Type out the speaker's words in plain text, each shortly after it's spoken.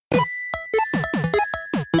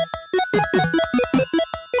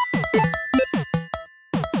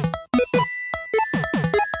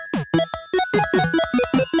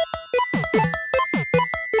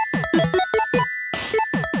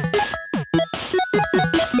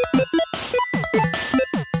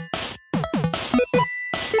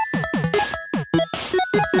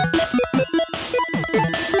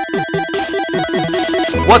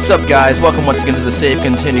What's up, guys? Welcome once again to the Save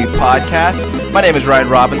Continue podcast. My name is Ryan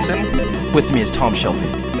Robinson. With me is Tom Shelby.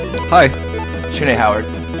 Hi. Shanae Howard.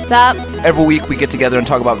 What's up? Every week we get together and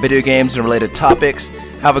talk about video games and related topics.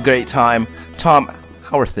 Have a great time. Tom,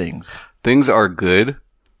 how are things? Things are good.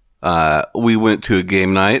 We went to a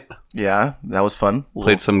game night. Yeah, that was fun.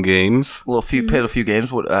 Played some games. Played a few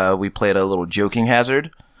games. We played a little Joking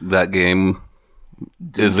Hazard. That game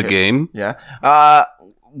is a game. Yeah.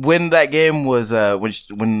 When that game was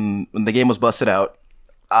when the game was busted out,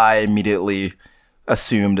 I immediately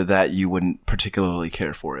assumed that you wouldn't particularly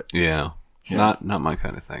care for it. Yeah. Not my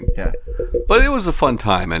kind of thing. Yeah. But it was a fun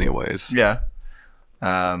time anyways. Yeah.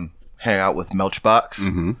 Hang out with Melchbox.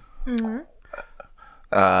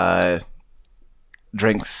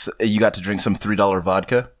 Drinks. You got to drink some $3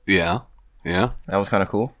 vodka. Yeah. Yeah. That was kind of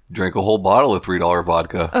cool. Drank a whole bottle of $3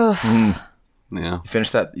 vodka. Yeah. You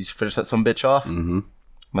finished that some bitch off? Mm-hmm.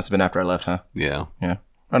 Must have been after I left, huh? Yeah. Yeah.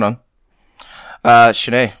 Right on.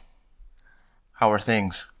 Shanae, how are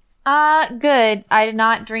things? Good. I did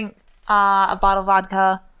not drink a bottle of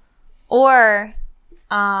vodka or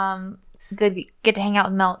get to hang out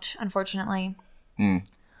with Melch, unfortunately.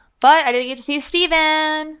 But I did get to see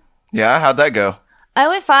Steven. Yeah, how'd that go? It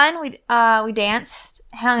went fun. We danced,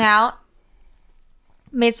 hung out,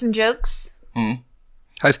 made some jokes.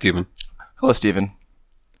 Hi, Steven. Hello, Steven.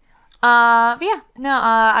 I've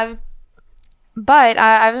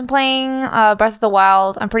been playing Breath of the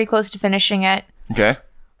Wild. I'm pretty close to finishing it. Okay.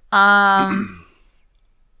 And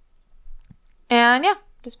yeah,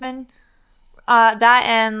 just been that,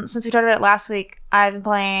 and since we talked about it last week, I've been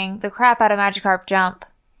playing the crap out of Magikarp Jump.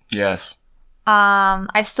 Yes.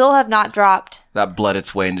 I still have not dropped. That bled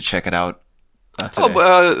its way in to check it out today.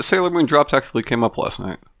 But Sailor Moon Drops actually came up last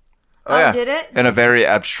night. Oh, yeah. Did it? In a very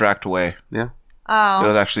abstract way. Yeah. It Oh.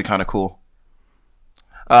 was actually kind of cool.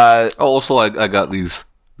 Also, I got these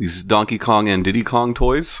Donkey Kong and Diddy Kong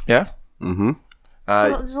toys. Yeah? Mm-hmm.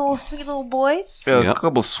 These little sweet little boys. A Yep.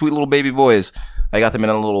 couple sweet little baby boys. I got them in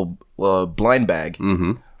a little blind bag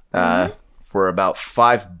for about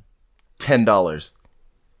 $10.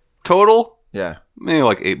 Total? Yeah. Maybe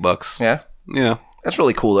like $8. Yeah? Yeah. That's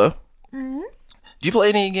really cool, though. Do you play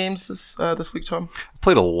any games this week, Tom? I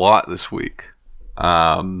played a lot this week.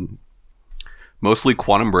 Mostly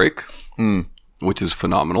Quantum Break, which is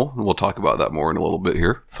phenomenal. We'll talk about that more in a little bit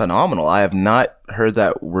here. Phenomenal. I have not heard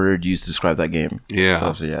that word used to describe that game.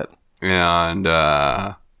 Yeah. Yet. And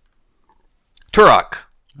Turok,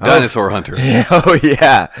 Dinosaur Hunter. Oh,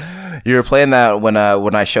 yeah. You were playing that when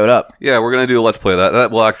I showed up. Yeah, we're going to do a Let's Play of that. That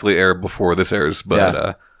will actually air before this airs.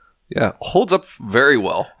 But yeah, holds up very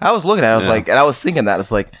well. I was looking at it. I was thinking that. It's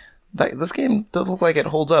like, this game does look like it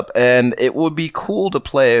holds up. And it would be cool to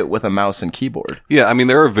play it with a mouse and keyboard. Yeah, I mean,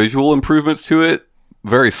 there are visual improvements to it.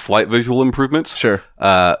 Very slight visual improvements. Sure.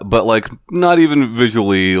 But, like, not even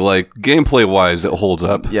visually, like, gameplay-wise, it holds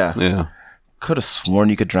up. Yeah. Yeah. Could have sworn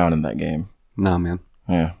you could drown in that game. Nah, man.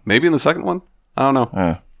 Yeah. Maybe in the second one? I don't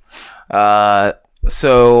know.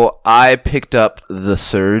 So I picked up The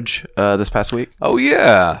Surge this past week. Oh,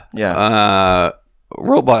 yeah. Yeah.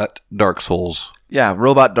 Robot Dark Souls. Yeah,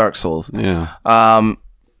 Robot Dark Souls. Yeah.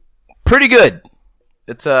 Pretty good.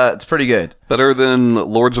 It's pretty good. Better than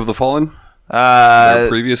Lords of the Fallen? Their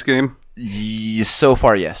previous game? So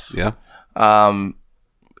far, yes. Yeah.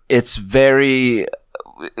 It's very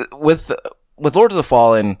with Lords of the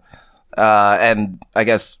Fallen, and I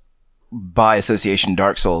guess by association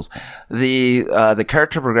Dark Souls, the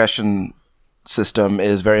character progression system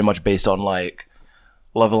is very much based on like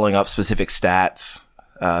leveling up specific stats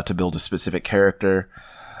to build a specific character,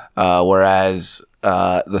 whereas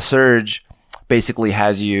the Surge basically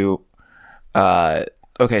has you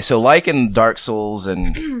okay, so like in Dark Souls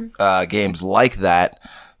and games like that,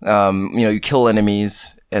 you kill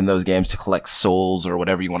enemies in those games to collect souls or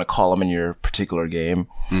whatever you want to call them in your particular game.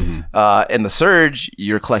 In the Surge,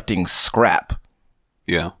 you're collecting scrap.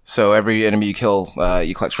 Yeah. So every enemy you kill,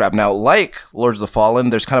 you collect scrap. Now, like Lords of the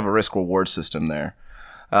Fallen, there's kind of a risk-reward system there.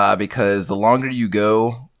 Because the longer you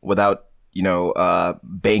go without,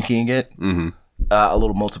 banking it, a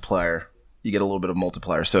little multiplier. You get a little bit of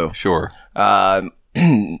multiplier. So Sure.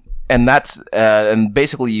 and that's and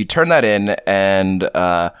basically you turn that in, and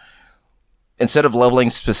instead of leveling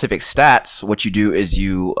specific stats, what you do is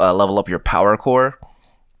you level up your power core,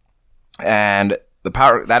 and the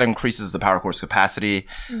power that increases the power core's capacity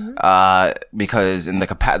because in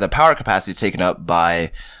the power capacity is taken up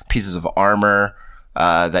by pieces of armor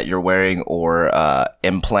that you're wearing or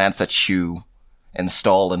implants that you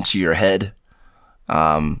install into your head.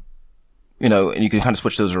 And you can kind of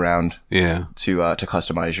switch those around. Yeah. To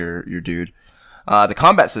customize your dude. The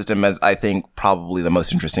combat system is, I think, probably the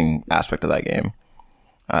most interesting aspect of that game.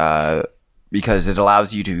 Because it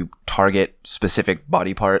allows you to target specific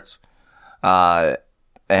body parts.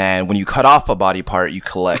 And when you cut off a body part, you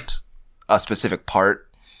collect a specific part.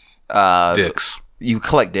 Dicks. You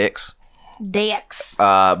collect dicks. Dicks.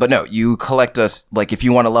 But no, you collect us, like, if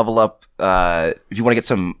you want to level up, if you want to get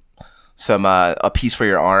a piece for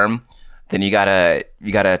your arm, then you gotta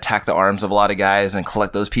attack the arms of a lot of guys and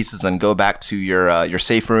collect those pieces, then go back to your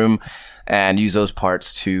safe room and use those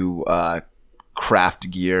parts to craft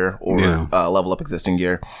gear or level up existing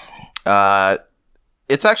gear.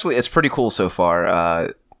 It's pretty cool so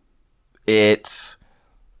far. It's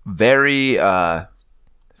very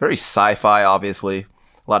sci-fi, obviously.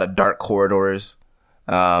 A lot of dark corridors.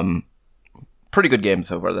 Pretty good game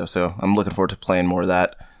so far, though. So I'm looking forward to playing more of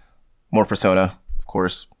that. More Persona, of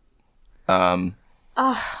course. I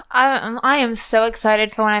am so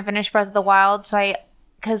excited for when I finish Breath of the Wild.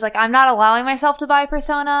 Because I'm not allowing myself to buy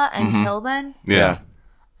Persona until then. Yeah.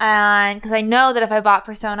 And because I know that if I bought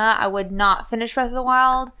Persona, I would not finish Breath of the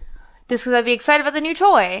Wild. Just because I'd be excited about the new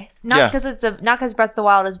toy. Not because Breath of the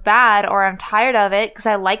Wild is bad or I'm tired of it, because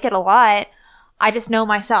I like it a lot. I just know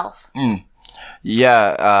myself.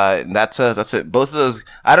 Yeah, that's it. Both of those,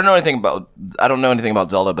 I don't know anything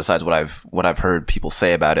about Zelda besides what I've heard people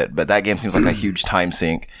say about it, but that game seems like a huge time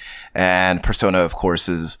sink, and Persona, of course,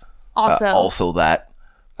 is also that.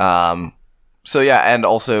 So yeah, and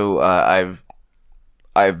also I've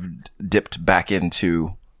dipped back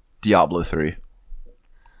into Diablo 3.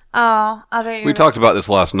 Oh, we talked about this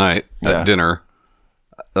last night at dinner.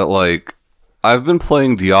 That I've been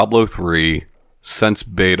playing Diablo 3 since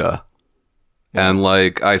beta, and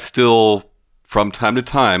I still, from time to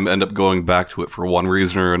time, end up going back to it for one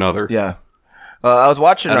reason or another. Yeah, I was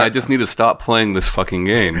watching, and I just need to stop playing this fucking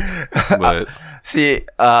game. But see,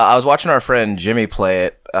 I was watching our friend Jimmy play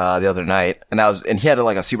it the other night, and he had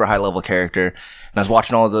a super high level character, and I was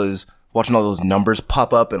watching all those numbers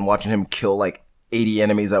pop up and watching him kill 80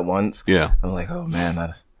 enemies at once. Yeah, I'm like, oh man,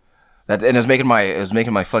 that and it was making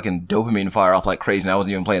my fucking dopamine fire off like crazy. And I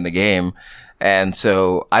wasn't even playing the game, and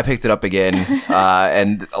so I picked it up again.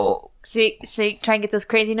 And so you try and get those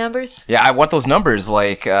crazy numbers. Yeah, I want those numbers.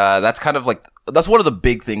 That's kind of that's one of the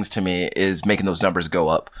big things to me is making those numbers go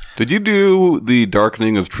up. Did you do the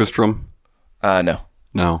Darkening of Tristram? No.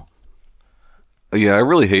 Yeah, I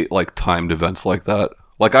really hate timed events like that.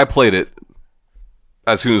 I played it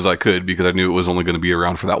as soon as I could because I knew it was only going to be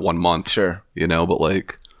around for that 1 month. Sure.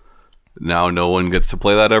 But now no one gets to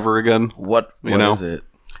play that ever again. What is it?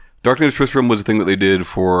 Darkening of Tristram was a thing that they did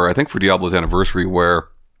for Diablo's anniversary, where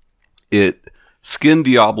it skinned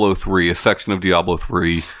Diablo 3, a section of Diablo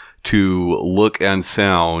 3, to look and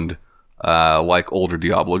sound like older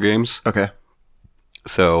Diablo games. Okay.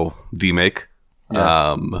 So, demake.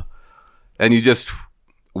 Yeah. And you just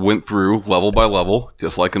went through level by level,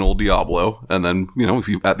 just like an old Diablo, and then, if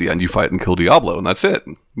you at the end you fight and kill Diablo, and that's it.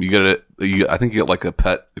 You get it. I think you get a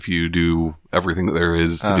pet if you do everything that there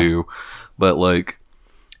is to do. But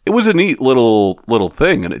it was a neat little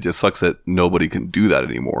thing, and it just sucks that nobody can do that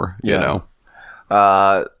anymore. Yeah.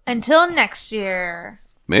 Until next year.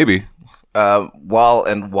 Maybe. While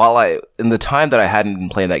in the time that I hadn't been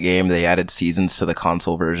playing that game, they added seasons to the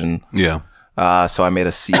console version. Yeah. So I made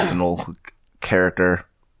a seasonal character.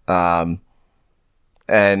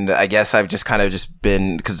 And I guess I've just kind of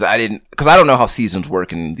been, because I don't know how seasons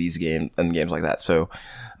work in these games like that. So,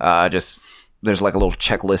 there's a little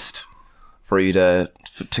checklist for you to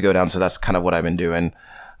go down. So that's kind of what I've been doing.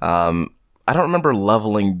 I don't remember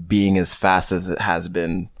leveling being as fast as it has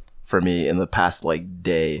been for me in the past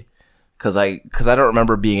day. Cause I don't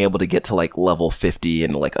remember being able to get to level 50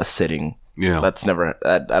 in a sitting. Yeah. That's never,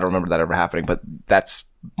 I don't remember that ever happening, but that's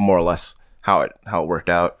more or less how it worked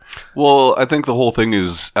out. Well, I think the whole thing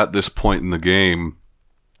is at this point in the game,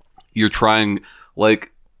 you're trying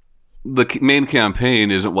the main campaign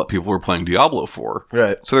isn't what people are playing Diablo for,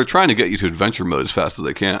 right? So they're trying to get you to adventure mode as fast as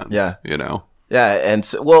they can. Yeah, Yeah, and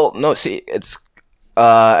it's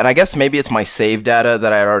and I guess maybe it's my save data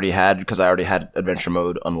that I already had because I already had adventure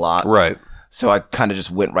mode unlocked, right? So I kind of just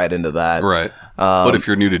went right into that, right? But if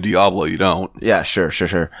you're new to Diablo, you don't. Yeah, sure.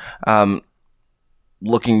 I'm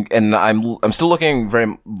still looking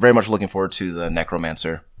very, very much looking forward to the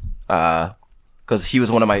Necromancer, because he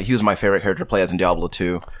was my favorite character to play as in Diablo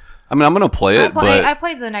 2. I mean, I'm gonna play it, but I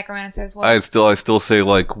played the Necromancer as well. I still say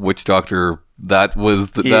Witch Doctor. That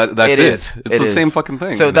was that's it. It's the same fucking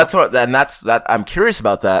thing. So that's I'm curious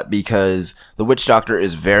about that because the Witch Doctor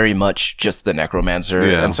is very much just the Necromancer,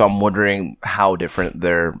 and so I'm wondering how different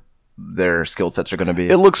their their skill sets are going to be.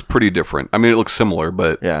 It looks pretty different. I mean, it looks similar,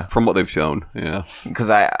 but Yeah. from what they've shown, yeah. Because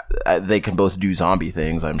they can both do zombie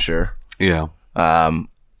things, I'm sure. Yeah.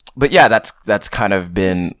 But yeah, that's kind of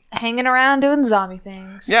been Hanging around doing zombie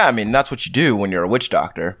things. yeah. I mean, that's what you do when you're a witch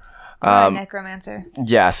doctor. Or a necromancer.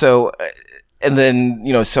 Yeah. So, and then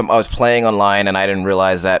I was playing online and I didn't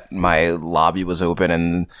realize that my lobby was open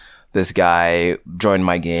and this guy joined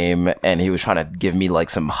my game and he was trying to give me like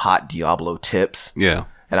some hot Diablo tips. Yeah.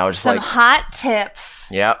 And I was just Some like, hot tips.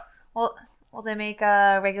 yeah. Well, will they make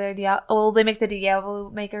a regular Diablo? Will they make the Diablo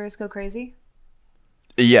makers go crazy?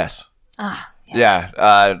 Yes. Ah, yes.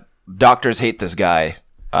 Yeah. Doctors hate this guy.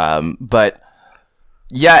 But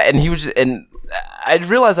yeah, and he was, and I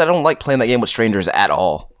realized I don't like playing that game with strangers at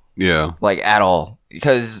all. Yeah. Like at all.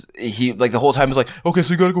 Because he, like, the whole time was like, okay,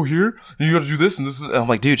 so you gotta go here, and you gotta do this, and this is, and I'm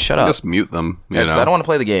like, dude, shut up. Just mute them. You I know? don't want to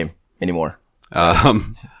play the game anymore. I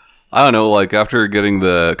don't know, like after getting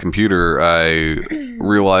the computer, I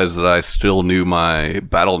realized that I still knew my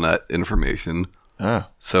BattleNet information.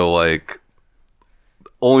 So like,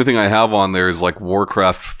 only thing I have on there is like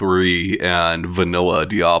Warcraft 3 and vanilla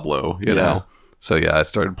Diablo, you know? So yeah, I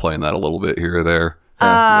started playing that a little bit here or there.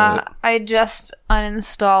 I just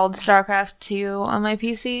uninstalled StarCraft 2 on my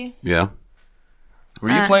PC. Yeah. Were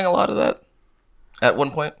you playing a lot of that at one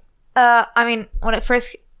point? I mean, when it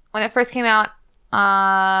first came out,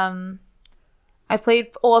 I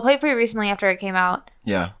played pretty recently after it came out.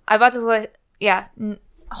 Yeah. I bought this,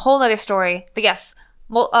 whole other story. But yes,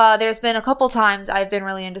 there's been a couple times I've been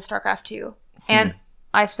really into StarCraft 2. And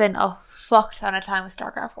I spent a fuck ton of time with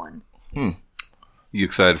StarCraft 1. You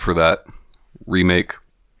excited for that remake,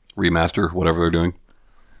 remaster, whatever they're doing?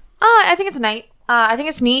 I think it's night. I think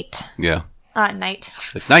it's neat. Yeah. Night.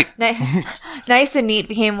 It's night. Nice and neat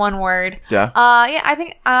became one word. Yeah. Yeah, I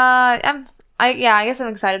think, I guess I'm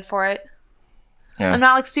excited for it. Yeah. I'm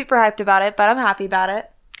not like super hyped about it, but I'm happy about it.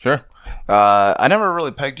 Sure. I never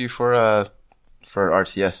really pegged you for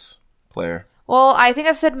RTS player. Well, I think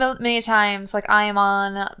I've said many times, like, I am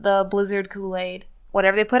on the Blizzard Kool-Aid.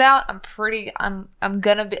 Whatever they put out, I'm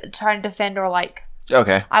gonna try to defend or like.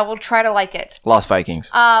 Okay. I will try to like it. Lost Vikings.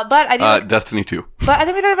 But I do. Destiny 2. But I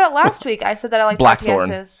think we talked about it last week. I said that I liked Blackthorn.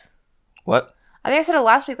 RTSs. What? I think I said it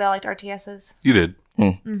last week that I liked RTSs. You did.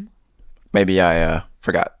 Maybe I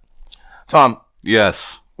forgot. Tom,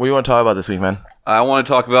 Yes. what do you want to talk about this week, man? I want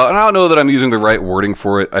to talk about, and I don't know that I'm using the right wording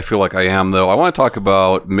for it. I feel like I am, though. I want to talk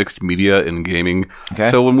about mixed media in gaming. Okay.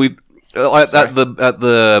 So when we at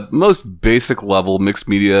the most basic level, mixed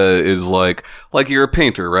media is like you're a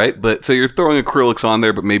painter, right? But so you're throwing acrylics on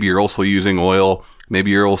there, but maybe you're also using oil.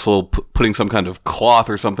 Maybe you're also putting some kind of cloth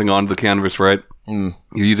or something onto the canvas, right? You're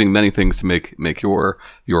using many things to make your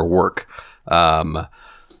work. The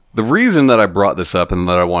reason that I brought this up and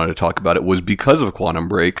that I wanted to talk about it was because of Quantum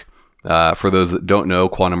Break. For those that don't know,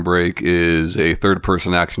 Quantum Break is a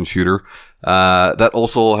third-person action shooter that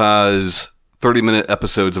also has 30-minute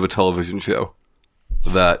episodes of a television show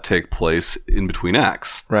that take place in between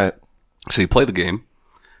acts. Right. So you play the game,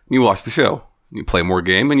 you watch the show. You play more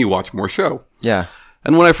game, and you watch more show. Yeah.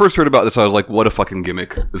 And when I first heard about this, I was like, what a fucking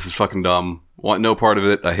gimmick. This is fucking dumb. Want no part of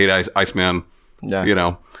it. I hate Iceman. Yeah. You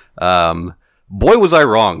know. Boy, was I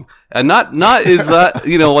wrong. And not is that,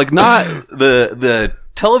 not the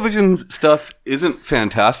television stuff isn't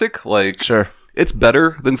fantastic. Like, Sure. it's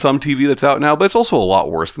better than some TV that's out now, but it's also a lot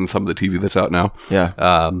worse than some of the TV that's out now.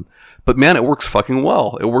 Yeah. But man, it works fucking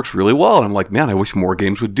well. It works really well. And I'm like, man, I wish more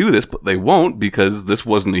games would do this, but they won't because this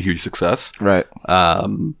wasn't a huge success. Right.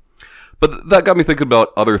 But that got me thinking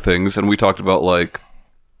about other things, and we talked about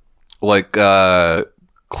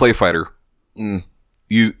Clay Fighter.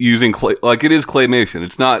 Using clay, like it is claymation.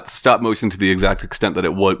 It's not stop motion to the exact extent that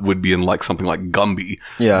it would be in like something like Gumby.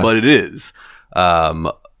 Yeah. But it is.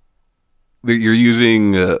 You're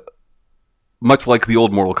using, much like the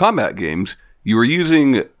old Mortal Kombat games, you are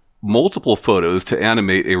using multiple photos to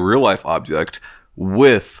animate a real life object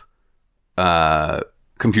with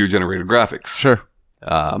computer generated graphics. Sure.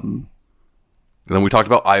 And then we talked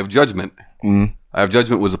about Eye of Judgment. Eye of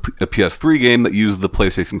Judgment was a PS3 game that used the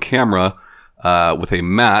PlayStation camera with a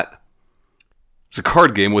mat. It's a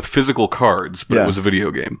card game with physical cards, but it was a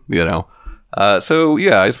video game, So,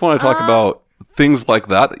 yeah, I just want to talk about things like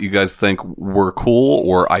that you guys think were cool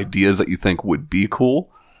or ideas that you think would be cool.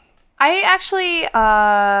 I actually,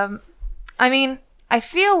 I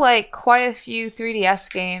feel like quite a few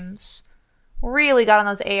 3DS games really got on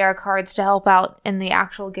those AR cards to help out in the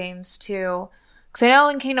actual games, too. Because I know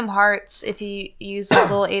in Kingdom Hearts, if you use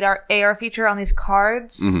that little AR feature on these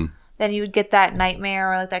cards, then you would get that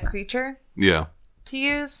nightmare or like that creature to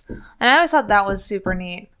use. And I always thought that was super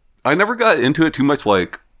neat. I never got into it too much,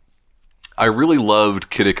 like I really loved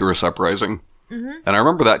Kid Icarus Uprising. And I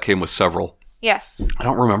remember that came with several. Yes. I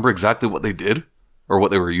don't remember exactly what they did or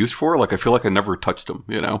what they were used for. Like, I feel like I never touched them,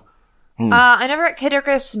 you know? I never got Kid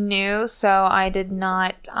Icarus new, so I did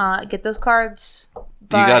not get those cards.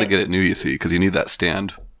 But... You got to get it new, you see, because you need that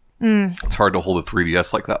stand. It's hard to hold a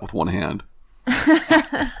 3DS like that with one hand. Would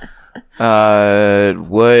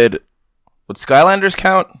Skylanders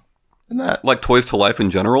count in that? Like Toys to Life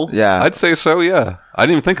in general? Yeah. I'd say so, yeah. I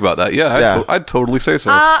didn't even think about that. Yeah, I'd totally say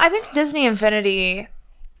so. I think Disney Infinity...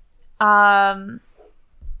 I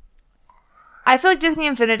feel like Disney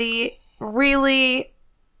Infinity really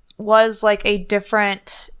was like a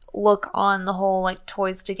different look on the whole like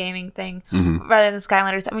toys to gaming thing rather than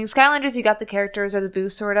Skylanders. I mean, Skylanders, you got the characters or the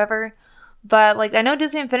boosts or whatever, but like I know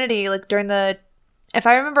Disney Infinity, like during the, if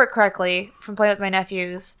I remember it correctly from playing with my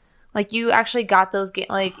nephews, like you actually got those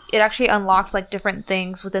like it actually unlocked like different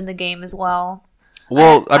things within the game as well.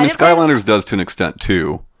 Well, I mean, Skylanders does to an extent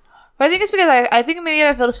too. But I think it's because I think maybe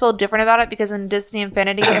I just feel different about it because in Disney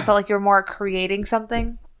Infinity, I felt like you were more creating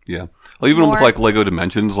something. Yeah. Well, even with like Lego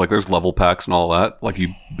Dimensions, like there's level packs and all that. Like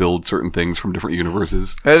you build certain things from different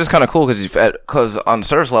universes. It's kind of cool because on the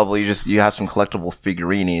surface level, you have some collectible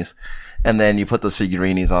figurines, and then you put those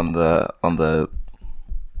figurines on the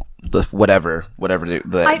whatever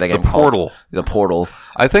the game portal. The portal.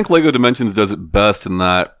 I think Lego Dimensions does it best in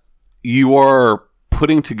that you are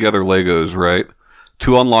putting together Legos, right,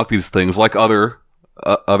 to unlock these things like other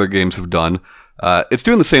games have done. It's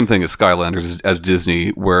doing the same thing as Skylanders, as Disney,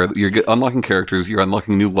 where you're unlocking characters, you're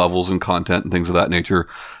unlocking new levels and content and things of that nature,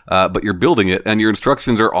 but you're building it, and your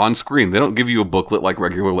instructions are on screen. They don't give you a booklet like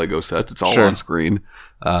regular Lego sets. It's all on screen.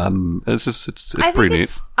 It's pretty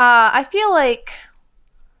neat. I feel like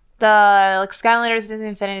the Skylanders, Disney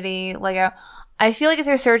Infinity, Lego, I feel like it's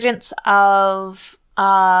a resurgence of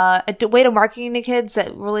a way to marketing to kids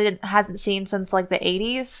that really hasn't seen since like the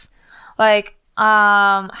 80s. Like,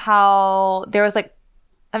 how there was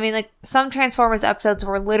some Transformers episodes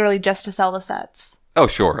were literally just to sell the sets. Oh,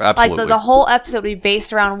 sure. Absolutely. Like the whole episode would be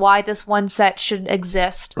based around why this one set should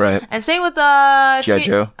exist. Right. And same with G.I.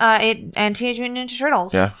 Joe. And Teenage Mutant Ninja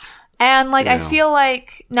Turtles. Yeah. And I feel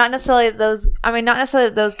like not necessarily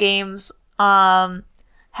those games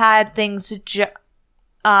had things that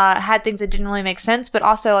didn't really make sense, but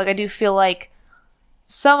also I do feel like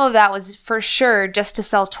some of that was for sure just to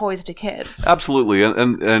sell toys to kids. Absolutely,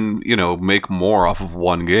 and make more off of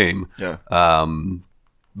one game. Yeah.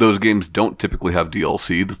 Those games don't typically have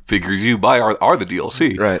DLC. The figures you buy are the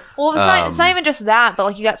DLC. Right. Well, it's not even just that,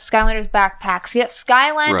 but you got Skylanders backpacks, you got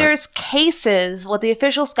Skylanders cases with the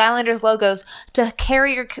official Skylanders logos to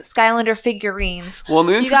carry your Skylander figurines. Well,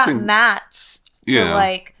 you got mats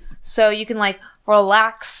to so you can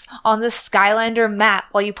relax on the Skylander mat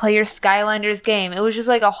while you play your Skylanders game. It was just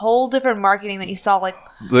a whole different marketing that you saw.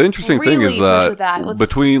 The interesting thing is that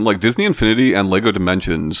between Disney Infinity and Lego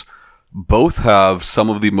Dimensions, both have some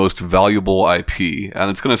of the most valuable IP, and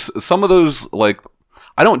it's gonna some of those I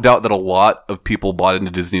don't doubt that a lot of people bought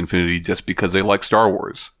into Disney Infinity just because they like Star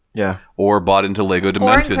Wars. Yeah. Or bought into Lego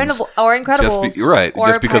Dimensions. Or Incredibles.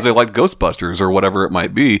 Just because they like Ghostbusters or whatever it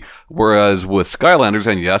might be. Whereas with Skylanders,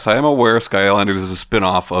 and yes, I am aware Skylanders is a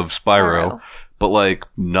spin-off of Spyro, but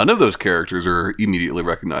none of those characters are immediately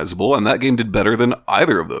recognizable, and that game did better than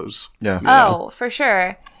either of those. Yeah. For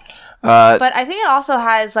sure. But I think it also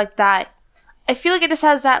has that, I feel like it just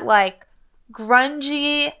has that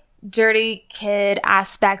grungy, dirty kid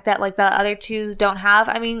aspect that the other two don't have.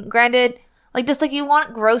 I mean, granted, you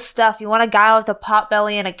want gross stuff. You want a guy with a pot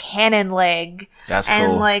belly and a cannon leg. That's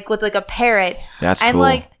and cool. With a parrot. That's and cool.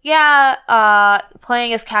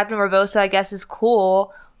 Playing as Captain Barbossa, I guess, is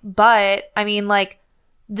cool. But I mean,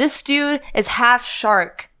 this dude is half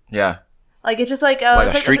shark. Yeah. It's just like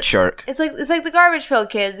a street shark. It's like the Garbage Pail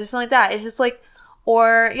Kids or something like that. It's just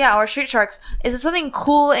or Street Sharks. It's something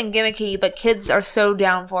cool and gimmicky, but kids are so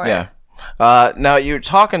down for it. Yeah. Now you're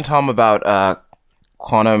talking, Tom, about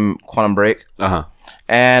Quantum Break. Uh-huh.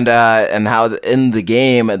 And how in the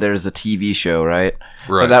game there's a TV show, right?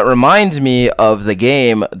 Right. And that reminds me of the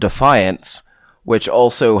game Defiance, which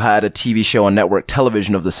also had a TV show on network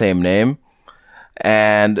television of the same name.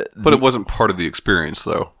 But it wasn't part of the experience,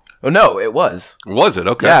 though. Oh, no, it was. Was it?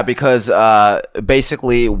 Okay. Yeah, because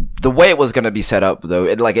basically the way it was going to be set up, though,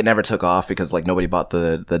 it never took off because nobody bought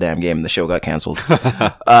the damn game and the show got canceled.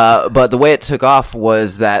 But the way it took off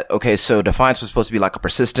was that, okay, so Defiance was supposed to be a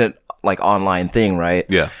persistent online thing, right?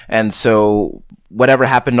 Yeah. And so whatever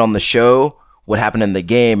happened on the show would happen in the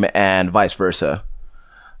game and vice versa.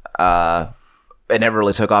 It never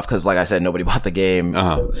really took off because, like I said, nobody bought the game,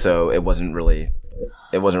 so it wasn't really.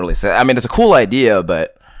 I mean, it's a cool idea,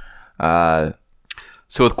 but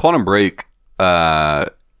So with Quantum Break, you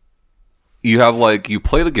have you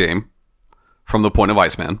play the game from the point of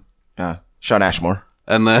Iceman. Shawn Ashmore.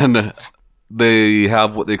 And then they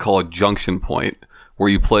have what they call a junction point, where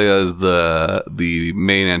you play as the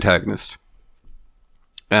main antagonist.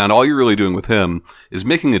 And all you're really doing with him is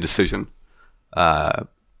making a decision.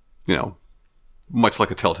 Much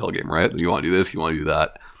like a Telltale game, right? You want to do this, you want to do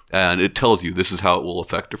that. And it tells you this is how it will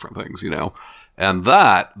affect different things, And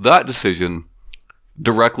that decision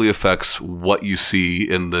directly affects what you see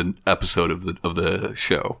in the episode of the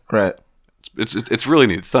show. Right. It's really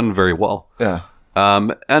neat. It's done very well. Yeah.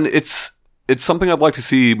 And it's something I'd like to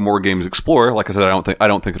see more games explore. Like I said, I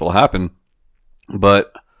don't think it'll happen,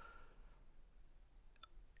 but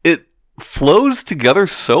it flows together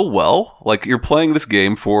so well. Like you're playing this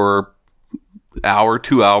game for hour,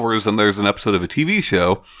 2 hours, and there's an episode of a TV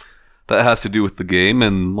show that has to do with the game,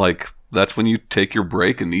 and that's when you take your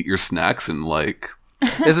break and eat your snacks and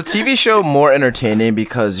Is the TV show more entertaining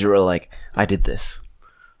because you were like, I did this?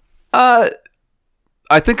 I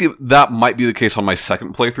think that might be the case on my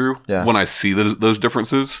second playthrough when I see those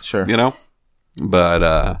differences. Sure.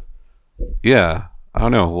 But yeah, I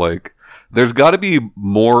don't know. There's got to be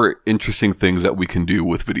more interesting things that we can do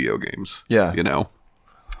with video games. Yeah.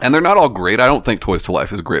 And they're not all great. I don't think Toys to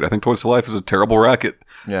Life is great. I think Toys to Life is a terrible racket.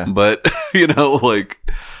 Yeah. But, in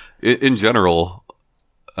general,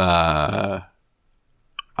 I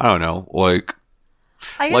don't know.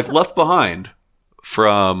 Left Behind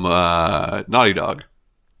from Naughty Dog.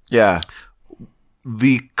 Yeah.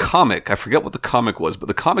 The comic, I forget what the comic was, but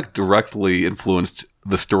the comic directly influenced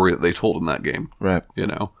the story that they told in that game. Right.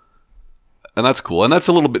 And that's cool. And that's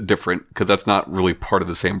a little bit different because that's not really part of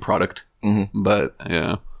the same product. Mm-hmm. But,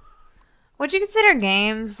 yeah. Would you consider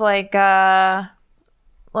games like Drawn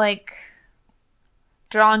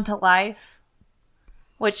to Life,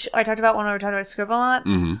 which I talked about when we were talking about Scribblenauts,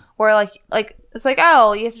 mm-hmm. where it's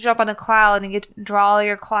oh, you have to jump on the cloud and you get to draw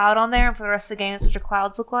your cloud on there, and for the rest of the game, that's what your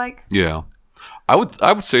clouds look like? Yeah. I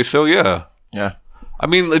would say so, yeah. Yeah. I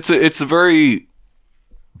mean, it's a very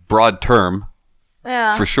broad term.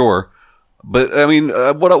 Yeah. For sure. But I mean,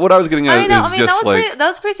 what I was getting at is that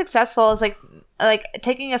was pretty successful. It's like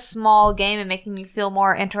taking a small game and making you feel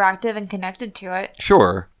more interactive and connected to it.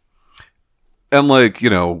 Sure. And there,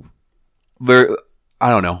 I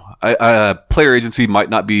don't know. Player agency might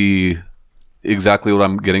not be exactly what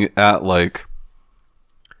I'm getting at.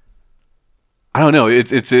 I don't know.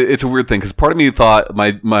 It's a weird thing because part of me thought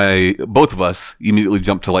my both of us immediately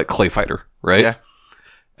jumped to Clay Fighter, right? Yeah.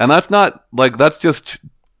 And that's not that's just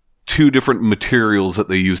two different materials that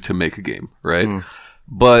they use to make a game, right? Mm.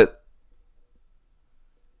 But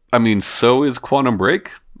I mean, so is Quantum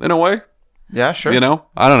Break in a way. Yeah, sure. I don't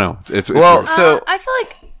know. It's so I feel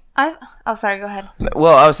oh, sorry. Go ahead.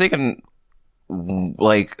 Well, I was thinking, in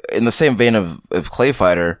the same vein of Clay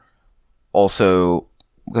Fighter, also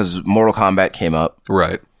because Mortal Kombat came up,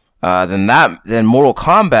 right? Then Mortal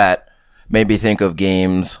Kombat made me think of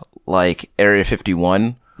games like Area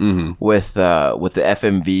 51 mm-hmm. with the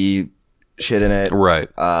FMV shit in it, right?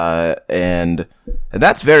 And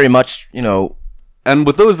that's very much And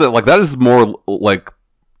with those that is more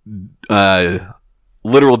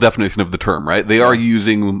literal definition of the term, right? They are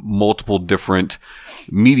using multiple different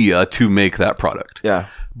media to make that product. Yeah.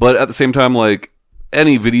 But at the same time,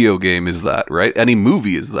 any video game is that, right? Any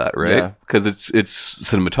movie is that, right? Because it's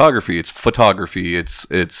cinematography, it's photography, it's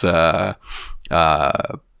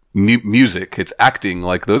music, it's acting.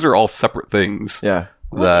 Those are all separate things. Yeah.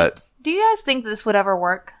 Do you guys think this would ever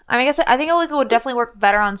work? I mean, I think it would definitely work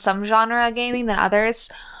better on some genre of gaming than others.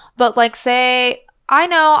 But say, I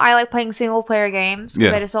know I like playing single player games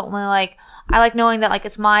because I just don't really I like knowing that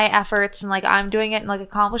it's my efforts and I'm doing it and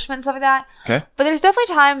accomplishments and stuff like that. Okay. But there's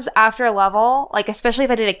definitely times after a level, especially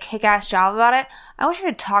if I did a kick-ass job about it, I wish I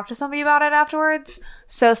could talk to somebody about it afterwards.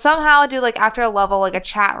 So somehow do after a level a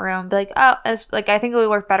chat room, be oh, it's, I think it would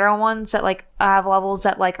work better on ones that have levels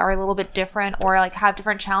that are a little bit different or have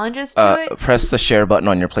different challenges to it. Press the share button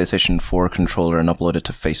on your PlayStation 4 controller and upload it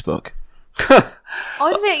to Facebook.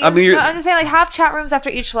 I'm just saying, have chat rooms after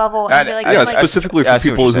each level and be specifically for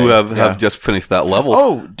people who have just finished that level.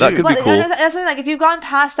 Oh, dude. That could be cool. That's something if you've gone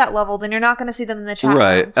past that level, then you're not going to see them in the chat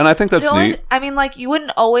right? room. And I think that's neat. I mean, you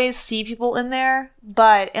wouldn't always see people in there,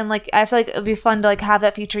 but I feel it would be fun to have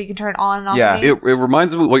that feature you can turn on and off. Yeah, it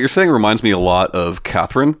reminds me. What you're saying reminds me a lot of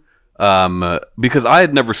Catherine, because I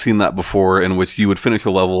had never seen that before, in which you would finish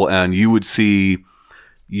a level and you would see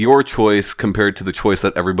your choice compared to the choice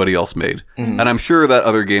that everybody else made. Mm-hmm. And I'm sure that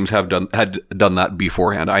other games had done that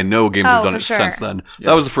beforehand. I know games have done it since then.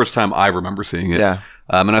 Yeah. That was the first time I remember seeing it. Yeah.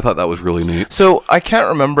 And I thought that was really neat. So I can't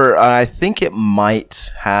remember. I think it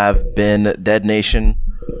might have been Dead Nation,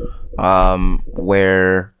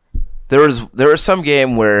 where there was some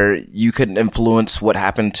game where you could influence what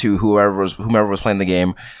happened to whomever was playing the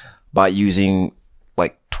game by using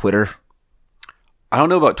like Twitter. I don't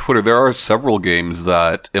know about Twitter. There are several games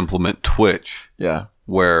that implement Twitch. Yeah.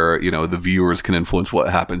 Where, the viewers can influence what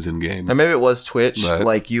happens in game. And maybe it was Twitch. Right.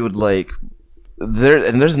 Like you would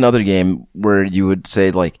there's another game where you would say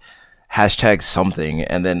like hashtag something,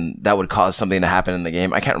 and then that would cause something to happen in the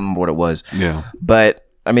game. I can't remember what it was. Yeah. But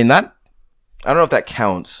I mean I don't know if that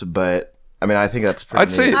counts, but I mean I think that's pretty I'd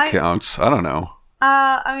say neat. it counts. I don't know.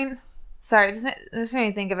 I mean, sorry, just made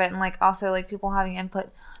me think of it, and like also like people having input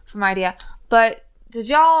from idea. But did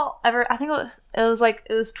y'all ever? I think it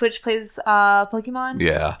was Twitch plays Pokemon.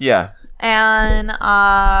 Yeah. Yeah. And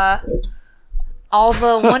all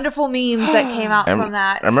the wonderful memes that came out from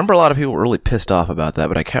that. I remember a lot of people were really pissed off about that,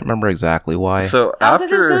 but I can't remember exactly why. So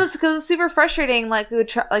because it's super frustrating. Like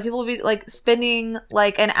people would be like spending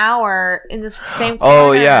like an hour in this same corner.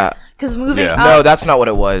 Oh yeah. Because moving Yeah. up. No, that's not what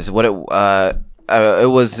it was. What it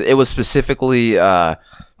was specifically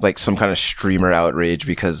like some kind of streamer outrage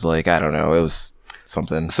because like I don't know, it was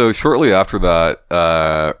something. So shortly after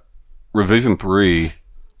that, Revision 3,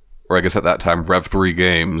 or I guess at that time Rev 3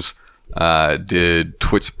 Games, did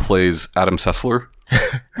Twitch Plays Adam Sessler.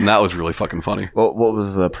 And that was really fucking funny. What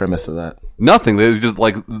was the premise of that? Nothing. It was just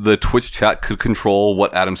like the Twitch chat could control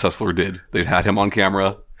what Adam Sessler did. They'd had him on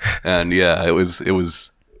camera, and yeah, it was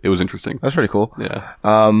interesting. That's pretty cool. Yeah.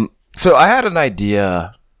 So I had an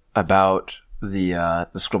idea about the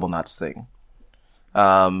Scribblenauts thing.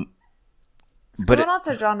 But Scribblenauts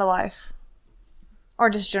are drawn to life, or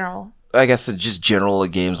just general. I guess it's just general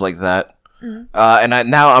games like that. And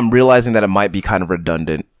now I'm realizing that it might be kind of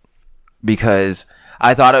redundant because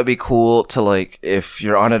I thought it would be cool to like, if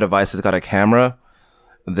you're on a device that's got a camera,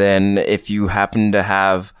 then if you happen to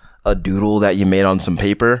have a doodle that you made on some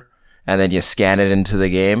paper and then you scan it into the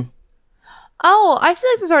game. Oh, I feel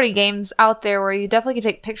like there's already games out there where you definitely can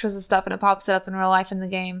take pictures of stuff and it pops it up in real life in the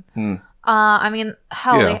game. I mean,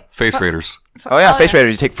 hell, Yeah. Face Raiders. Oh yeah, Face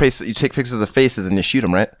Raiders. You take pictures of faces and you shoot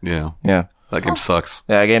them, right? Yeah. Yeah. That game sucks.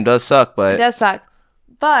 Yeah, the game does suck, but it does suck.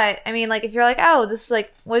 But I mean, like, if you're like, oh, this is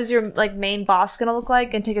like, what is your like main boss gonna look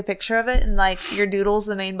like, and take a picture of it, and like your doodle's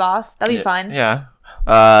the main boss, that'd be fun. Yeah.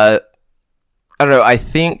 I don't know. I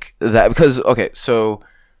think that because okay, so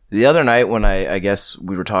the other night when I guess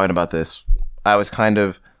we were talking about this, I was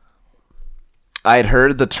I had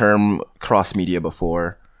heard the term cross media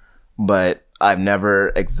before, but I've never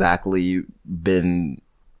exactly been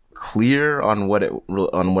clear on what it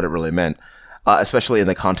really meant, especially in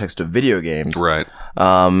the context of video games. Right.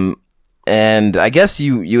 And I guess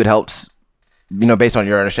you had helped, based on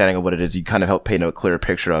your understanding of what it is, you kind of helped paint a clearer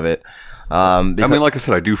picture of it. I mean, like I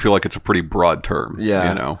said, I do feel like it's a pretty broad term.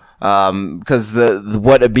 Yeah. Because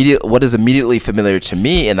what is immediately familiar to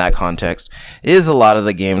me in that context is a lot of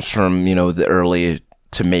the games from the early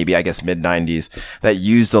to maybe I guess mid 90s that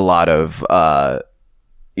used a lot of that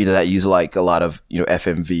use like a lot of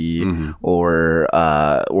FMV or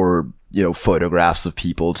photographs of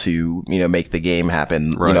people to make the game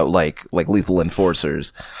happen. Right. Like Lethal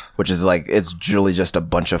Enforcers, which is like it's really just a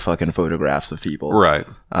bunch of fucking photographs of people. Right.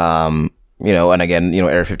 And again,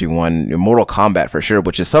 Area 51, Mortal Kombat for sure,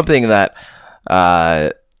 which is something that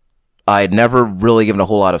I'd never really given a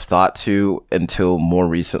whole lot of thought to until more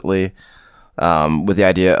recently, with the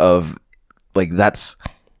idea of like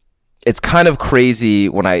it's kind of crazy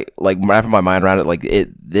when I like wrapping my mind around it, like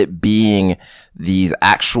it being these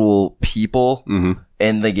actual people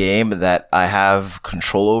in the game that I have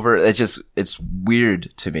control over. It's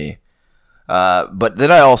weird to me. But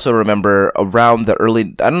then I also remember around the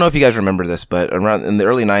early, I don't know if you guys remember this, but around in the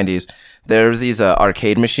early 90s, there's these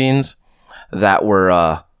arcade machines that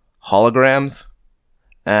were holograms.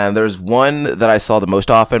 And there's one that I saw the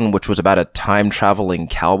most often, which was about a time traveling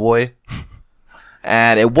cowboy.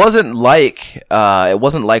 And it wasn't like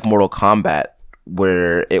Mortal Kombat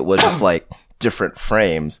where it was just like different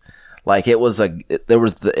frames. Like it was a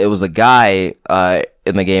guy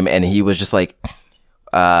in the game, and he was just like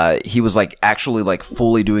he was like actually like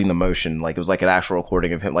fully doing the motion. Like it was like an actual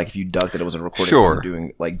recording of him. Like if you ducked it was a recording of him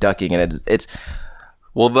doing like ducking, and it's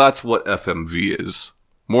well, that's what FMV is.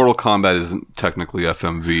 Mortal Kombat isn't technically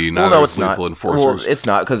FMV. Well, no, it's not. Enforcers. Well, it's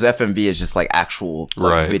not because FMV is just like actual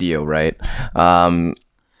video, right? I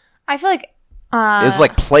feel like it's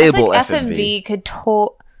like playable I feel like FMV.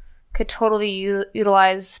 could totally be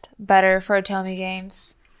utilized better for Atome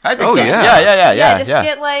games. I think so. Yeah.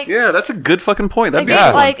 Get like Yeah, that's a good fucking point. That'd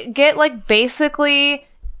be get like basically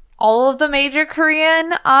all of the major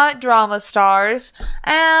Korean drama stars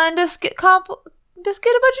and just get a bunch of video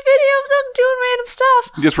of them doing random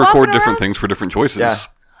stuff. You just record different things for different choices. Yeah.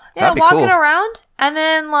 Yeah, That'd be walking cool. around and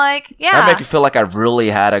then That'd make you feel like I really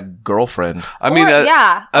had a girlfriend. I mean,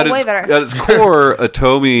 way better. At its core,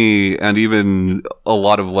 Atomi and even a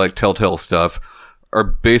lot of like Telltale stuff are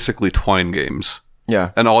basically Twine games.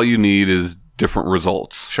 Yeah. And all you need is different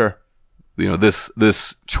results. Sure. You know,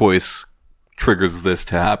 this choice triggers this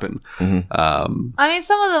to happen. Mm-hmm. I mean,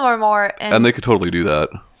 some of them are more... And they could totally do that.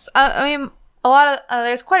 I mean, a lot of...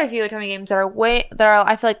 there's quite a few Atomi games that are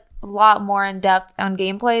I feel like, a lot more in depth on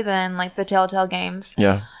gameplay than like the Telltale games.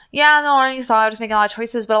 Yeah. Yeah, the one you saw, just making a lot of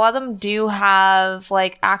choices, but a lot of them do have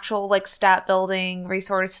like actual like stat building,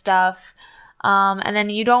 resource stuff, and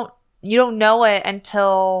then you don't know it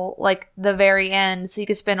until like the very end, so you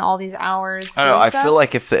could spend all these hours. I don't know. I feel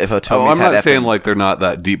like if Atomi's I'm had not saying like they're not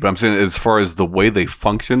that deep, but I'm saying as far as the way they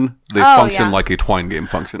function like a Twine game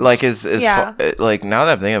functions. like like now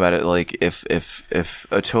that I'm thinking about it, like if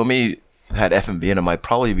Atomi had FMV in them, I'd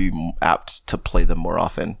probably be apt to play them more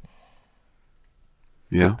often.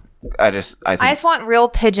 Yeah. I just want real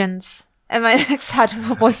pigeons and my next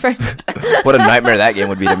tattoo boyfriend. What a nightmare that game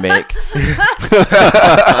would be to make.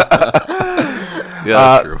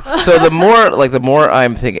 Yeah, that's true. So the more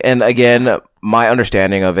I'm thinking, and again, my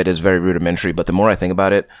understanding of it is very rudimentary, but the more I think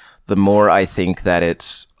about it, the more I think that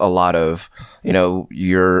it's a lot of, you know,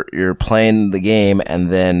 you're playing the game and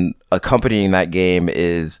then accompanying that game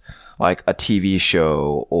is like a TV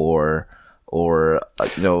show or you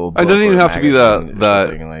know, It doesn't even have to be that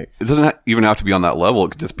like, it doesn't even have to be on that level. It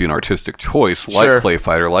could just be an artistic choice, like Sure. Clay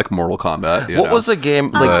Fighter, like Mortal Kombat. What was the game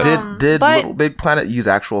like? Did but- Little Big Planet use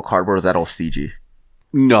actual cardboard? Or was that all CG?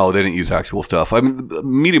 No, they didn't use actual stuff. I mean,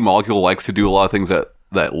 Media Molecule likes to do a lot of things that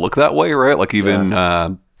look that way, right? Like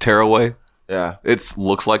even Tearaway. Yeah, It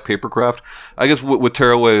looks like papercraft. I guess with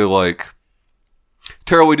Tearaway, like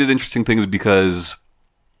Tearaway did interesting things because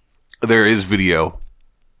there is video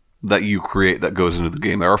that you create that goes into the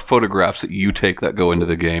game. There are photographs that you take that go into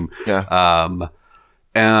the game. yeah.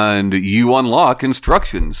 And you unlock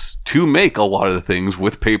instructions to make a lot of the things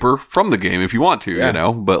with paper from the game if you want to, you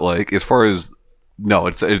know? But like, as far as, no,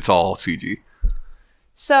 it's all CG.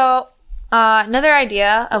 So, another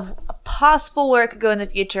idea of possible where it could go in the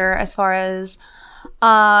future as far as,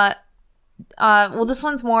 well, this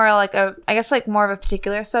one's more like I guess like more of a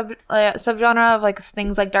particular subgenre of like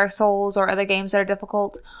things like Dark Souls or other games that are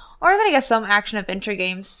difficult, or even I guess some action adventure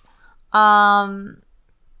games.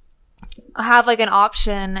 Have like an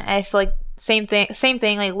option if like same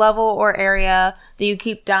thing like level or area that you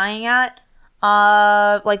keep dying at.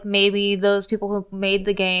 Like maybe those people who made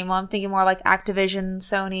the game, well, I'm thinking more like Activision,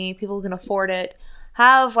 Sony, people who can afford it,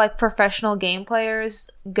 have like professional game players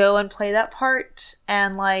go and play that part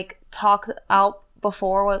and like talk out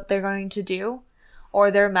before what they're going to do or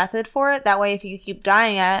their method for it. That way, if you keep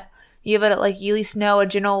dying at it, you have it like you at least know a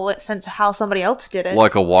general sense of how somebody else did it.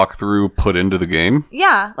 Like a walkthrough put into the game?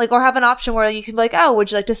 Yeah, like, or have an option where you can be like, oh, would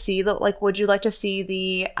you like to see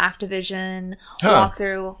the Activision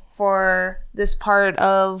walkthrough for this part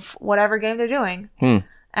of whatever game they're doing?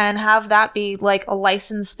 And have that be like a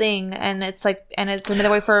licensed thing, and it's another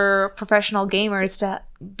way for professional gamers to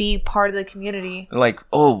be part of the community. Like,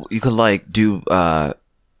 oh, you could like do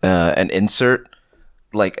an insert,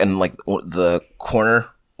 like in like the corner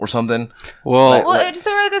or something. Well, It's just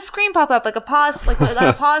like a screen pop up, like a pause, like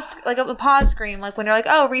a pause screen. Like when you're like,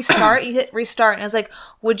 oh, restart, you hit restart, and it's like,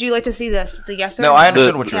 would you like to see this? It's a yes or no. No, I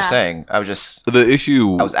understood what you were saying. I the issue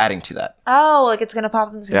was adding to that. Oh, like it's gonna pop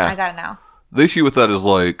up on the screen. Yeah. I got it now. The issue with that is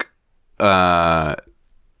like,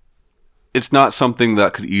 it's not something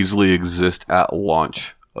that could easily exist at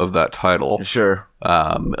launch of that title. Sure.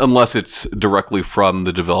 Unless it's directly from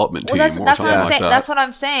the development team. Well, that's or what I'm something like saying. that. That's what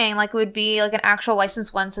I'm saying. Like, it would be like an actual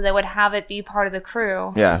licensed one, so they would have it be part of the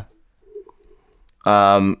crew Yeah.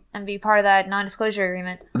 and be part of that non-disclosure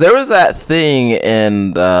agreement. There was that thing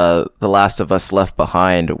in The Last of Us Left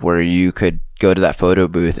Behind where you could go to that photo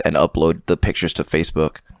booth and upload the pictures to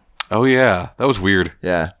Facebook. Oh yeah, that was weird.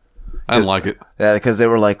 Yeah. I didn't like it. Yeah, because they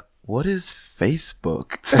were like, what is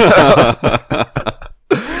Facebook?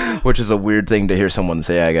 Which is a weird thing to hear someone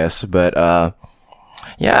say, I guess. But,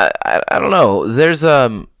 yeah, I don't know. There's,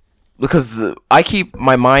 because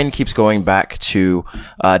my mind keeps going back to,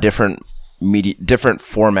 different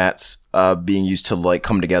formats, being used to like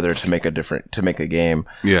come together to make a game.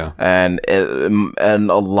 Yeah. And a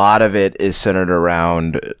lot of it is centered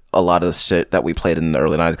around a lot of the shit that we played in the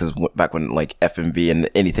early 90s, because back when like FMV and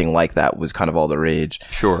anything like that was kind of all the rage.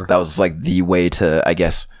 Sure. That was like the way to, I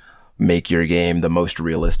guess, make your game the most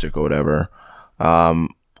realistic or whatever.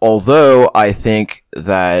 Although I think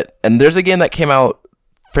that, and there's a game that came out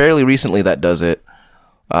fairly recently that does it,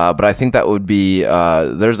 but I think that would be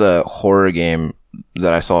there's a horror game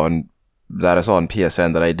that I saw on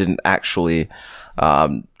PSN that I didn't actually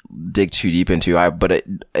dig too deep into. But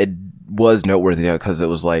it was noteworthy because it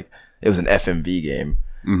was an FMV game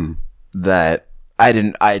that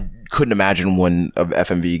I couldn't imagine one of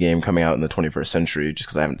FMV game coming out in the 21st century just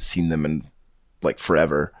because I haven't seen them in like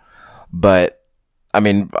forever. But I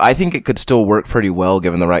mean, I think it could still work pretty well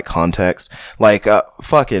given the right context. Like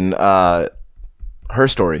Her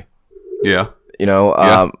Story. Yeah.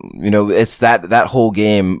 It's that whole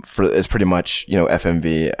game is pretty much,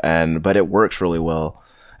 FMV but it works really well.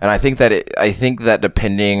 And I think that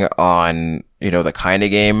depending on, the kind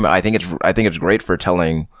of game, I think it's great for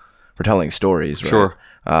telling stories, right? Sure.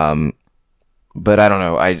 But I don't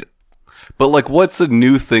know. But like, what's a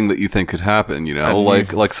new thing that you think could happen?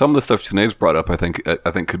 Like some of the stuff Sinead's brought up, I think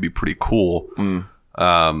could be pretty cool.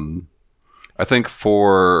 I think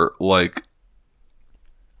for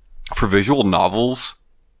visual novels,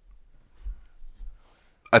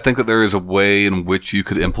 I think that there is a way in which you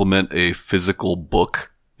could implement a physical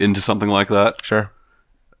book into something like that. Sure.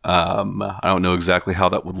 I don't know exactly how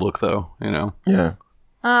that would look, though. Yeah.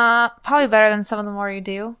 Probably better than some of them already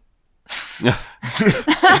do.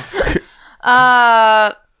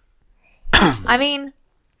 I mean,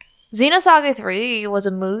 Xenosaga 3 was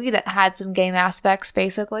a movie that had some game aspects,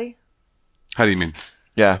 basically. How do you mean?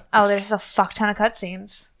 Yeah. Oh, there's a fuck ton of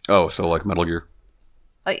cutscenes. Oh, so like Metal Gear.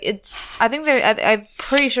 I'm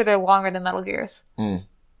pretty sure they're longer than Metal Gear's.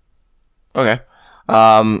 Okay.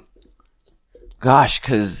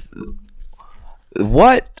 Because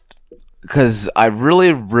I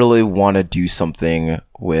really, really want to do something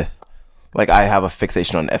with, I have a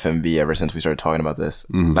fixation on FMV ever since we started talking about this.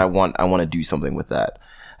 And I want to do something with that.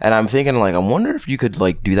 And I'm thinking, I wonder if you could,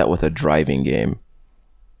 do that with a driving game.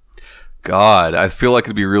 God, I feel like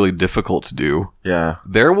it'd be really difficult to do. Yeah.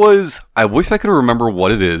 I wish I could remember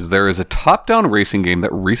what it is. There is a top-down racing game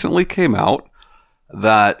that recently came out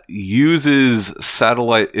that uses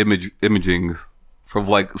satellite imaging from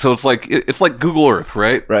so it's like Google Earth,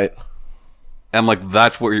 right? Right. And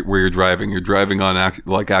that's where you're driving. You're driving on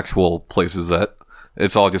actual places that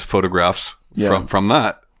it's all just photographs from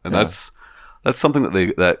that, and that's something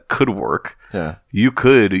that could work. Yeah. You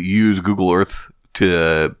could use Google Earth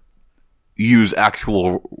to use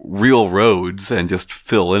actual real roads and just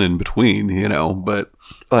fill in between, but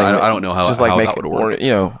I don't know how that would work.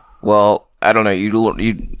 Well, I don't know.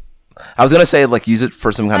 I was gonna say use it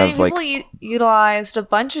for some kind of people utilized a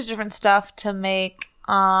bunch of different stuff to make.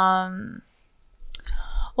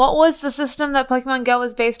 What was the system that Pokemon Go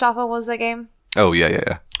was based off of? Was that game? Oh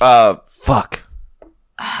yeah. Fuck.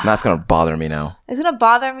 That's gonna bother me now. It's gonna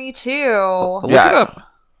bother me too. Look it up.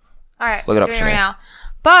 All right, look it up right now.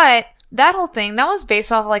 But that whole thing that was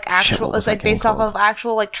based off of actual. It was based off of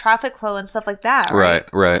actual traffic flow and stuff like that. Right.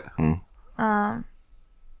 Right.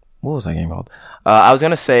 What was that game called? I was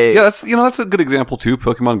gonna say. Yeah, that's a good example too.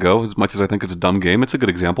 Pokemon Go. As much as I think it's a dumb game, it's a good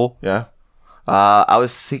example. Yeah. I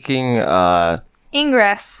was thinking.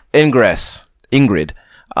 Ingrid. Ingress.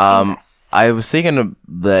 I was thinking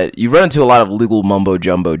that you run into a lot of legal mumbo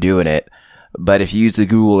jumbo doing it, but if you use the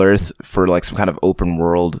Google Earth for some kind of open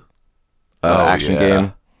world action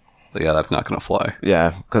game, that's not gonna fly.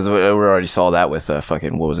 Yeah, because we already saw that with what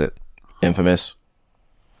was it, Infamous.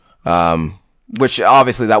 Which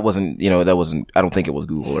obviously that wasn't. I don't think it was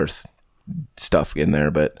Google Earth stuff in there,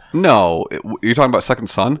 but no, you're talking about Second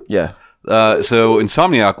Son. Yeah. So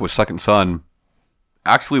Insomniac with Second Son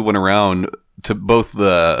actually went around to both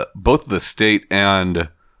the state and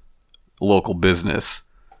local business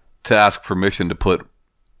to ask permission to put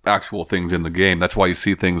actual things in the game. That's why you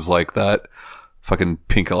see things like that fucking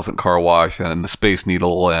Pink Elephant Car Wash and the Space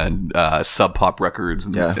Needle and Sub Pop Records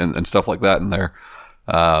and stuff like that in there.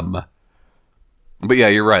 But yeah,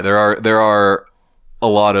 you're right. There are a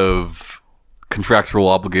lot of contractual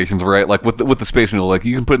obligations, right? Like with the Space Needle,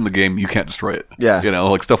 you can put it in the game, you can't destroy it. Yeah,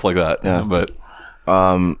 stuff like that. Yeah, but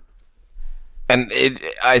and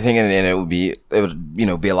I think it would be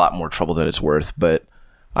be a lot more trouble than it's worth. But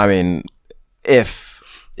I mean, if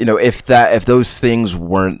those things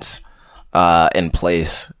weren't in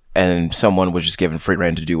place and someone was just given free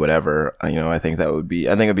rein to do whatever, I think it'd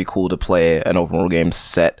be cool to play an open world game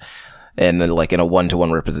set in in a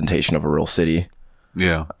 1-to-1 representation of a real city.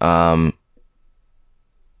 Yeah. But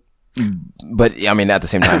I mean, at the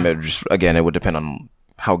same time, it would depend on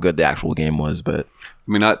how good the actual game was. But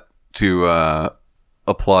I mean, not to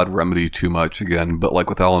applaud Remedy too much again, but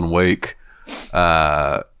with Alan Wake,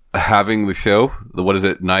 having the show, what is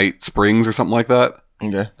it, Night Springs or something like that?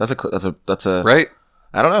 Okay, that's a right?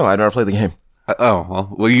 I don't know. I've never played the game.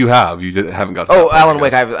 Well, you have. You haven't got. To Oh, that part, Alan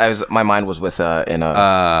Wake. I guess. My mind was with Quantum.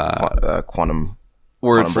 Where Quantum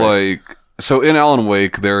it's Break. like, so in Alan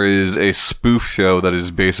Wake, there is a spoof show that is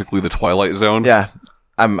basically the Twilight Zone. Yeah,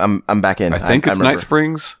 I'm back in. I think it's remember. Night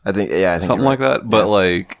Springs. I think Something you're like right. that. But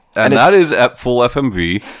like, and it's- that is at full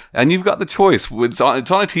FMV, and you've got the choice. It's on a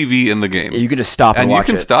TV in the game. You can just stop and and you watch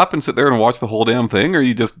can it. stop and sit there and watch the whole damn thing, or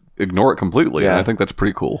you just ignore it completely. Yeah. And I think that's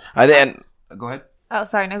pretty cool. Go ahead. Oh,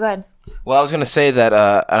 sorry. No, go ahead. Well, I was gonna say that,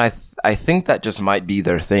 and I think that just might be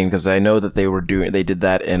their thing because I know that they did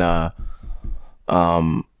that in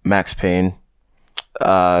Max Payne.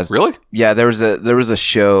 Really? Yeah, there was a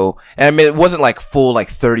show, and I mean it wasn't like full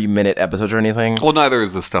 30-minute episodes or anything. Well, neither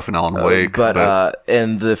is the stuff in Alan Wake. But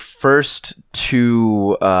in the first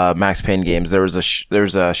two Max Payne games, there was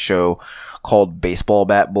a show called Baseball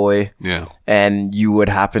Bat Boy, yeah. and you would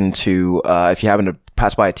happen to if you happen to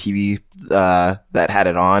pass by a TV that had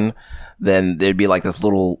it on, then there'd be like this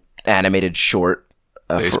little animated short.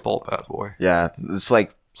 Baseball Bad Boy. Yeah, it's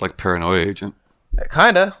like Paranoia Agent.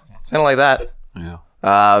 kind of like that. Yeah.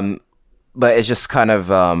 But it's just kind of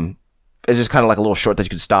like a little short that you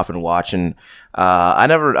could stop and watch. And I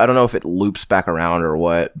don't know if it loops back around or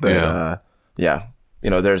what, but yeah,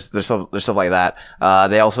 there's stuff like that.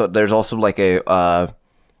 There's also like a I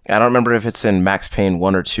don't remember if it's in Max Payne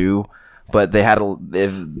 1 or 2, but they had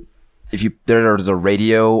there's a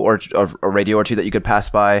radio or a radio or two that you could pass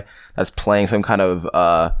by that's playing some kind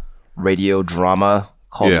of radio drama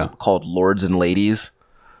called Lords and Ladies.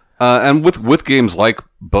 And with games like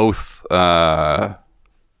both Alan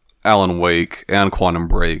Wake and Quantum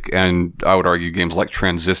Break, and I would argue games like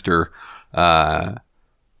Transistor, and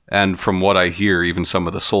from what I hear, even some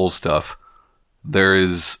of the Souls stuff, there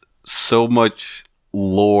is so much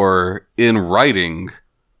lore in writing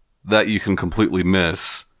that you can completely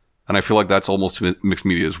miss. And I feel like that's almost mixed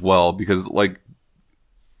media as well, because like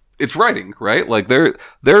it's writing, right? Like there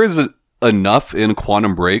is enough in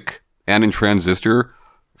Quantum Break and in Transistor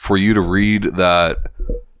for you to read that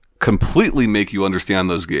completely make you understand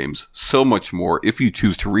those games so much more if you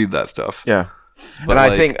choose to read that stuff. Yeah, But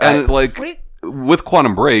with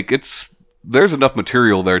Quantum Break, there's enough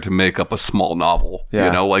material there to make up a small novel.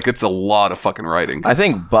 Yeah. Like it's a lot of fucking writing. I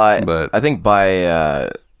think by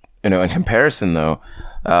in comparison though,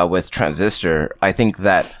 with Transistor, I think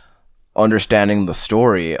that understanding the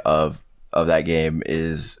story of that game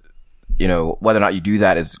is, whether or not you do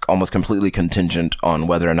that is almost completely contingent on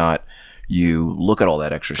whether or not you look at all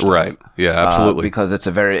that extra stuff. Right. Yeah, absolutely. Because it's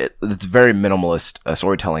very minimalist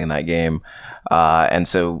storytelling in that game. And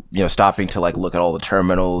so, stopping to look at all the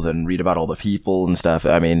terminals and read about all the people and stuff.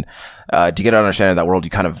 I mean, to get an understanding of that world,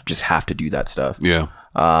 you kind of just have to do that stuff. Yeah.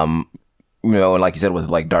 And like you said,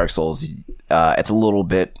 with Dark Souls, it's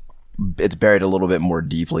buried a little bit more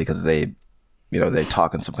deeply because they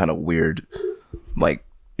talk in some kind of weird,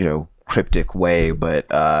 cryptic way, but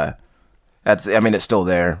it's still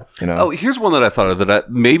there. Oh, here's one that I thought of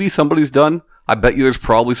that maybe somebody's done. I bet you there's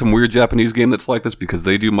probably some weird Japanese game that's like this because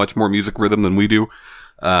they do much more music rhythm than we do.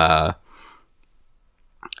 I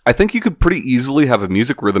think you could pretty easily have a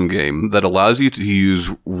music rhythm game that allows you to use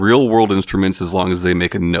real world instruments as long as they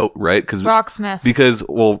make a note, right? Rocksmith. Because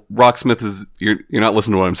Rocksmith is you're not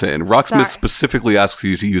listening to what I'm saying. Rocksmith Sorry. specifically asks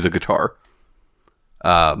you to use a guitar.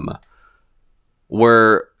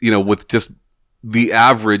 Where, with just the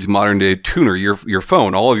average modern day tuner, your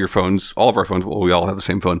phone, all of our phones, we all have the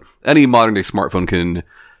same phone. Any modern day smartphone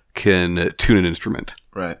can tune an instrument.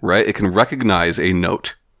 Right. Right? It can recognize a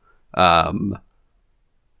note.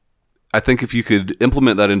 I think if you could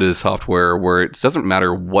implement that into the software where it doesn't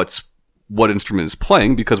matter what instrument is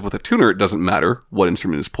playing, because with a tuner it doesn't matter what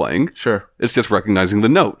instrument is playing. Sure. It's just recognizing the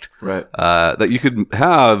note. Right. That you could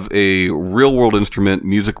have a real world instrument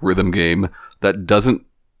music rhythm game that doesn't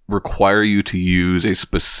require you to use a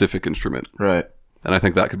specific instrument. Right. And I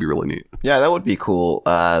think that could be really neat. Yeah, that would be cool.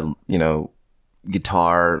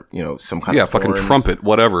 Guitar, some kind of fucking horns. trumpet,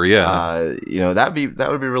 whatever. Yeah. That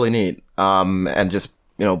would be really neat. And just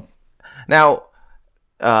now,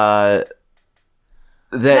 And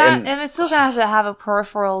it's still gonna have to have a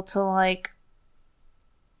peripheral to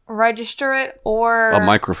register it or a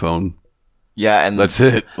microphone. yeah, and That's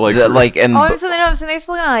it. I'm saying they're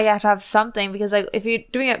still gonna have to have something because if you're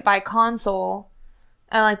doing it by console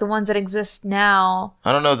and the ones that exist now.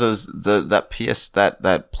 I don't know that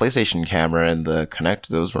PlayStation camera and the Kinect,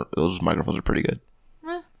 those microphones are pretty good.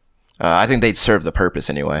 I think they'd serve the purpose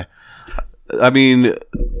anyway. I mean,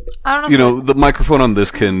 I don't know. the microphone on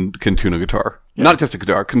this can tune a guitar. Yeah. Not just a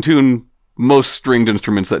guitar, can tune most stringed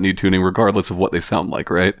instruments that need tuning regardless of what they sound like,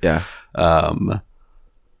 right? Yeah.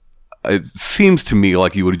 it seems to me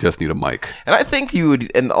like you would just need a mic. And I think you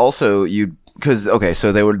would, and also because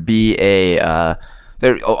so there would be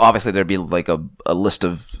there'd be like a list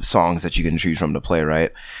of songs that you can choose from to play,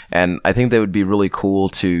 right? And I think that would be really cool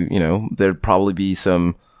to, there'd probably be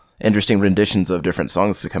some interesting renditions of different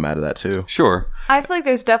songs to come out of that too. Sure. I feel like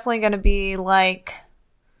there's definitely going to be like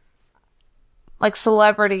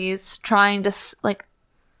celebrities trying to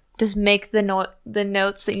just make the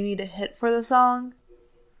notes that you need to hit for the song.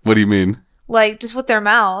 What do you mean? Like just with their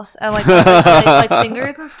mouth and like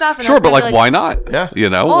singers and stuff. And sure, but like why not? Yeah,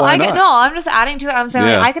 Well, why not? No, I'm just adding to it. I'm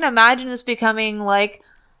saying I can imagine this becoming like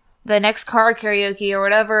the next card karaoke or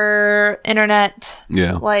whatever internet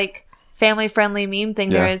like family friendly meme thing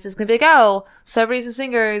there is. It's gonna be like, celebrities and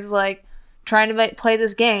singers like trying to play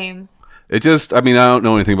this game. It just, I don't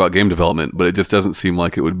know anything about game development, but it just doesn't seem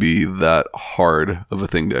like it would be that hard of a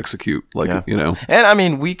thing to execute.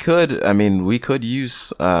 And we could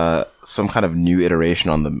use some kind of new iteration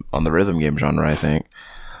on the rhythm game genre, I think.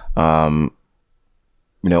 I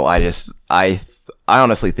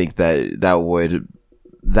honestly think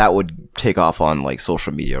that would take off on like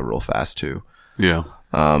social media real fast too. Yeah.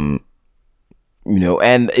 And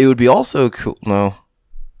it would be also cool. No,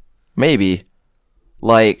 maybe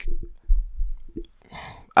like,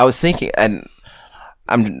 I was thinking, and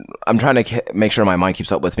I'm trying to make sure my mind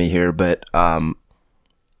keeps up with me here, but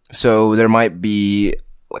so there might be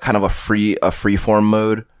kind of a free form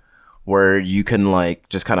mode where you can like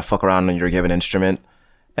just kind of fuck around on your given instrument,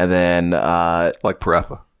 and then like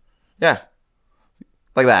Parappa. Yeah,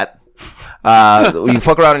 like that. You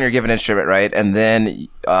fuck around on your given instrument, right? And then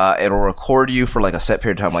it'll record you for like a set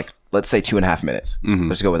period of time, like let's say 2.5 minutes. Mm-hmm.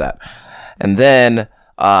 Let's go with that, and then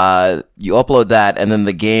you upload that, and then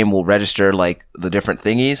the game will register like the different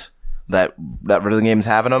thingies that rhythm games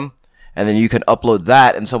have in them, and then you can upload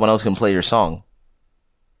that, and someone else can play your song.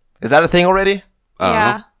 Is that a thing already?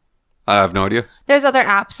 Yeah, I have no idea. There's other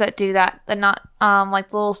apps that do that. That not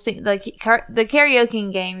like little the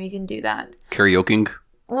karaoke game. You can do that. Karaoke.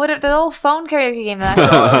 What the little phone karaoke game that?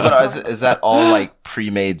 Is that all like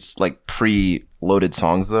pre-made, like pre-loaded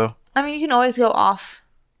songs though? I mean, you can always go off.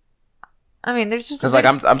 I mean, there's just because like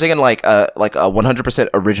I'm taking like a 100%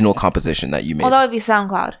 original composition that you made. Well, that would be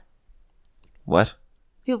SoundCloud. What?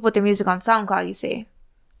 People put their music on SoundCloud, you see,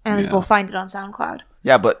 and people find it on SoundCloud.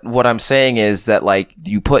 Yeah, but what I'm saying is that like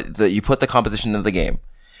you put the composition into the game,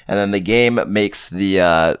 and then the game makes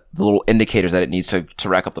the little indicators that it needs to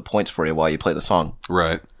rack up the points for you while you play the song.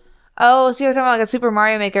 Right. Oh, so you're talking about like a Super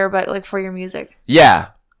Mario Maker, but like for your music. Yeah,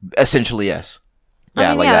 essentially yes.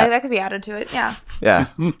 Yeah, that could be added to it. Yeah. Yeah.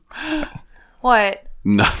 What?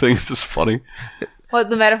 Nothing. It's just funny.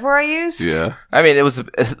 What, the metaphor I used? Yeah. I mean,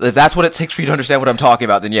 if that's what it takes for you to understand what I'm talking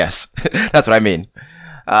about, then yes. That's what I mean.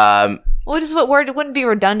 Well, just what word? It wouldn't be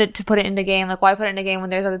redundant to put it in a game. Like, why put it in a game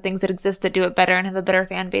when there's other things that exist that do it better and have a better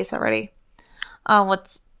fan base already?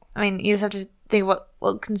 You just have to think what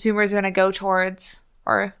consumers are going to go towards,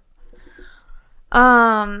 or.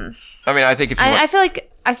 I think if you I feel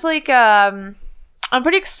like I'm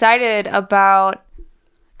pretty excited about.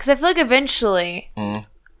 Because I feel like eventually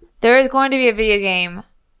there is going to be a video game,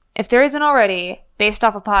 if there isn't already, based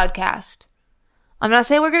off a podcast. I'm not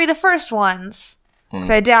saying we're going to be the first ones, because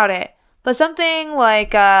I doubt it. But something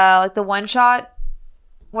like the One Shot,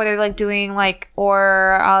 where they're like doing like,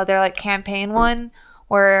 or their like campaign one,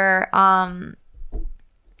 where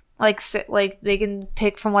like they can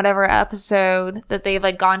pick from whatever episode that they've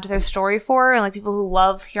like gone to their story for, and like people who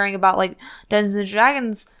love hearing about like Dungeons and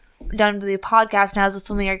Dragons done to the podcast and has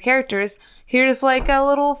familiar characters. Here's like a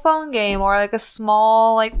little phone game or like a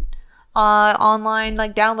small like online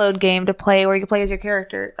like download game to play where you can play as your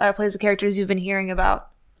character, plays the characters you've been hearing about.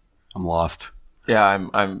 I'm lost. Yeah,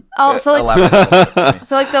 I'm. So like,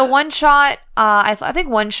 so like the One Shot. I think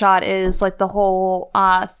One Shot is like the whole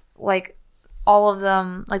like all of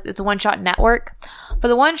them. Like it's a One Shot network. But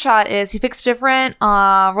the One Shot is he picks different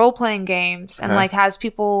role playing games and like has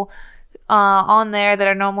people on there that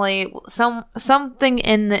are normally something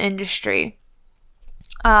in the industry,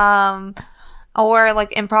 or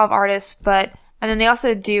like improv artists. And then they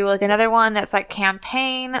also do like another one that's like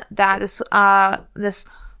campaign that this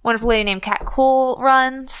wonderful lady named Kat Cool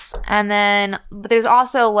runs, and then but there's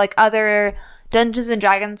also like other Dungeons and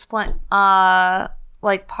Dragons like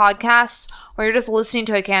podcasts where you're just listening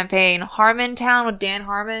to a campaign. Harmontown with Dan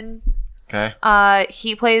Harmon. Okay.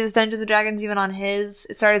 He plays Dungeons and Dragons even on his.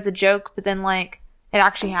 It started as a joke, but then like it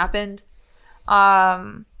actually happened. He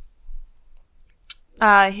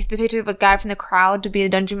picked up a guy from the crowd to be a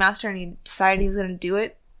dungeon master, and he decided he was going to do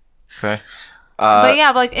it. Okay.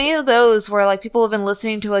 But like any of those where like people have been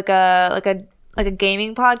listening to like a like a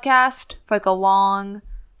gaming podcast for like a long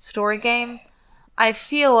story game, I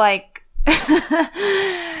feel like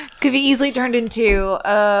could be easily turned into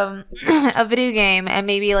a video game, and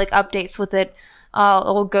maybe like updates with it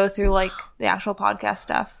will go through like the actual podcast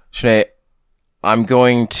stuff. Sinead, I'm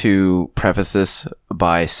going to preface this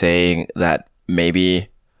by saying that maybe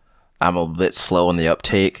I'm a bit slow on the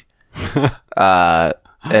uptake.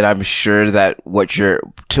 And I'm sure that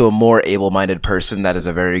to a more able-minded person, that is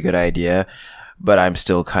a very good idea, but I'm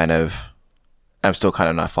still kind of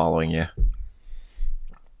not following you.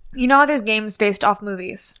 You know how there's games based off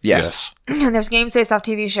movies? Yes. And there's games based off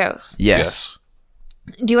TV shows. Yes.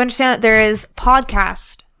 Do you understand that there is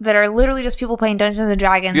podcasts that are literally just people playing Dungeons and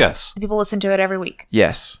Dragons? Yes. And people listen to it every week.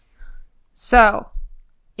 Yes. So,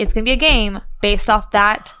 it's going to be a game based off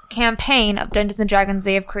that campaign of Dungeons and Dragons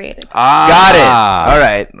they have created. Got it. All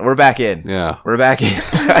right. We're back in. Yeah. We're back in.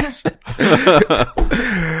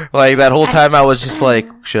 Like, that whole time I was just like,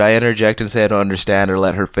 should I interject and say I don't understand, or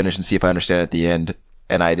let her finish and see if I understand at the end?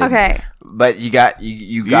 And I didn't. Okay. But you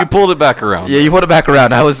pulled it back around. Yeah, you pulled it back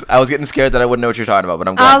around. I was getting scared that I wouldn't know what you're talking about, but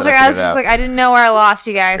I'm glad I was just like, I didn't know where I lost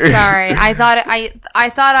you guys. Sorry. I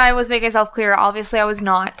thought I was making myself clear. Obviously I was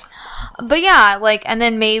not. But yeah, like, and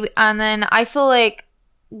then I feel like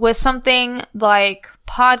with something like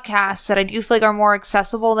podcasts that I do feel like are more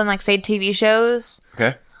accessible than like say TV shows.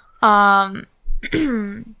 Okay. I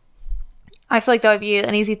feel like that would be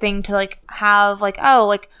an easy thing to like have like, oh,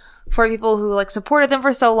 like for people who like supported them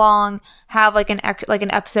for so long, have like an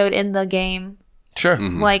episode in the game. Sure.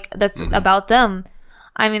 Mm-hmm. Like that's about them.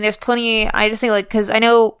 I mean, there's plenty. I just think like, cause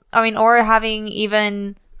or having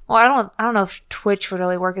even, well, I don't know if Twitch would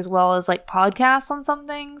really work as well as like podcasts on some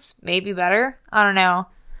things. Maybe better. I don't know.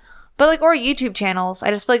 But like, or YouTube channels.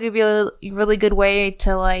 I just feel like it'd be a really good way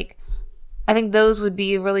to like, I think those would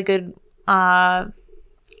be really good,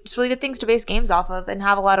 just really good things to base games off of and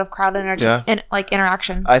have a lot of crowd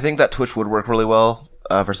interaction. I think that Twitch would work really well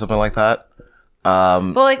for something like that.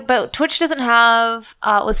 But Twitch doesn't have,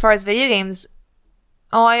 as far as video games.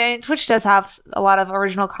 Twitch does have a lot of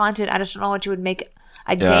original content. I just don't know what you would make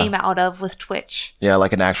a game out of with Twitch. Yeah,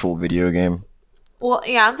 like an actual video game. Well,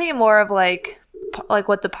 yeah, I'm thinking more of like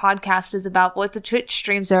what the podcast is about. What the Twitch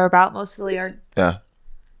streams are about mostly are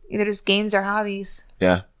either just games or hobbies.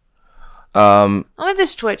 Yeah. I mean,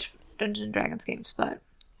 there's Twitch Dungeons and Dragons games, but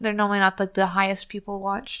they're normally not like the highest people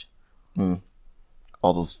watched.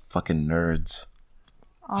 All those fucking nerds.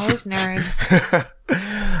 All those nerds.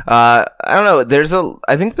 I don't know.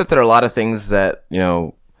 I think that there are a lot of things that,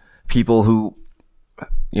 people who,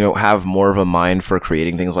 have more of a mind for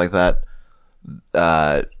creating things like that,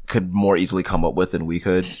 could more easily come up with than we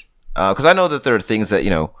could. Cause I know that there are things that,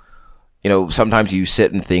 sometimes you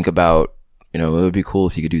sit and think about, it would be cool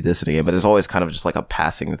if you could do this in a game, but it's always kind of just like a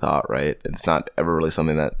passing thought, right? It's not ever really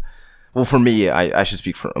something that, well, for me, I should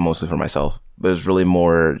speak mostly for myself, but it's really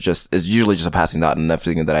more it's usually just a passing thought and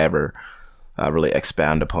nothing that I ever really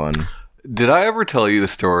expand upon. Did I ever tell you the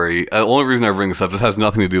story? The only reason I bring this up, this has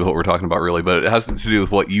nothing to do with what we're talking about really, but it has to do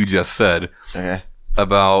with what you just said. Okay.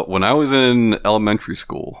 About when I was in elementary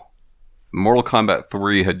school, Mortal Kombat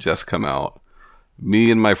 3 had just come out.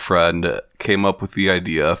 Me and my friend came up with the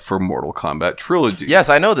idea for Mortal Kombat Trilogy. Yes,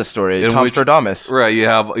 I know this story. Tom Stradamus. Right, you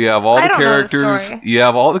have all the characters. Know the story. You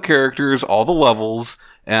have all the characters, all the levels,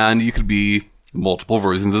 and you could be multiple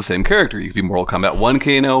versions of the same character. You could be Mortal Kombat 1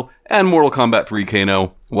 Kano and Mortal Kombat 3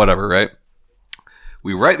 Kano, whatever, right?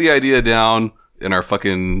 We write the idea down in our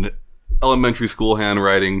fucking elementary school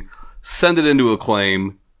handwriting, send it into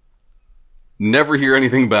Acclaim, never hear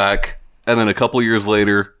anything back, and then a couple years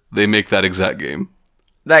later, they make that exact game.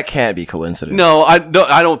 That can't be coincidence. No, I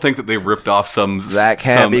don't think that they ripped off some be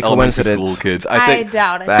elementary coincidence. school kids. I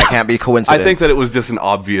doubt it. That can't be coincidence. I think that it was just an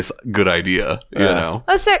obvious good idea, you know.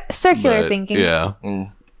 Oh, circular But, thinking. Yeah.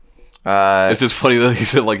 It's just funny that he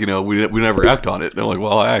said, like, we never act on it. And I'm like,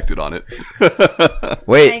 well, I acted on it.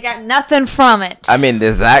 Wait. I got nothing from it. I mean,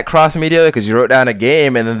 is that cross media? Because you wrote down a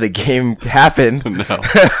game and then the game happened. No.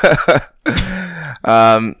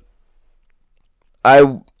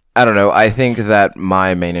 I don't know. I think that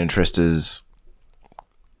my main interest is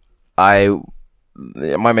I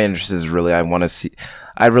really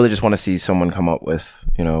just want to see someone come up with,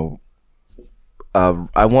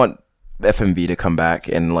 I want FMV to come back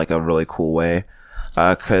in like a really cool way.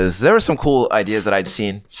 Cause there were some cool ideas that I'd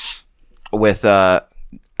seen with, I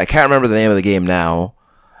can't remember the name of the game now,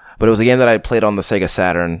 but it was a game that I played on the Sega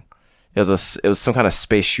Saturn. It was some kind of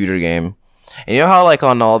space shooter game. And you know how like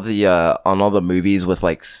on all the movies with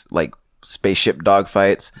like spaceship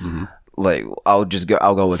dogfights, like I'll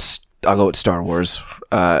go with Star Wars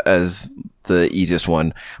as the easiest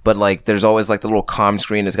one. But like, there's always like the little comm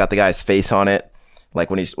screen that's got the guy's face on it, like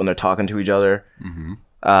when they're talking to each other. Mm-hmm.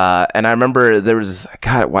 And I remember there was,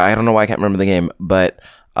 God, I don't know why I can't remember the game, but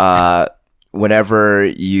whenever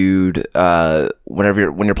when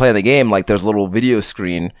you're playing the game, like there's a little video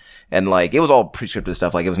screen, and like it was all prescriptive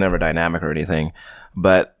stuff, like it was never dynamic or anything.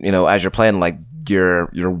 But you know, as you're playing, like your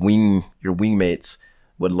wingmates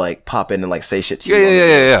would like pop in and like say shit to you.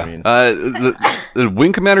 Yeah. Did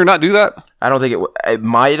Wing Commander not do that? I don't think it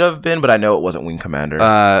might have been, but I know it wasn't Wing Commander.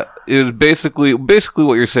 It was basically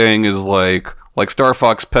what you're saying is like Star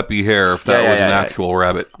Fox Peppy Hair if that was an actual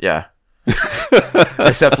rabbit. Yeah.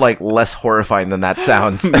 Except like less horrifying than that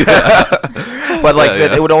sounds. But like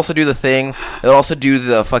it would also do the thing. It would also do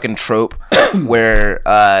the fucking trope where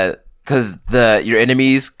because your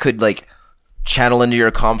enemies could like channel into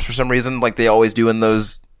your comms for some reason, like they always do in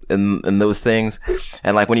those things.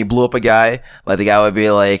 And like when you blew up a guy, like the guy would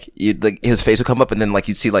be like, his face would come up, and then like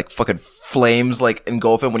you'd see like fucking flames like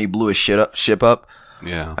engulf him when he blew his ship up.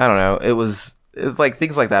 Yeah, I don't know. It's like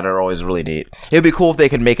things like that are always really neat. It'd be cool if they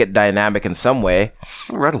could make it dynamic in some way.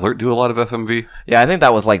 Red Alert do a lot of FMV. Yeah, I think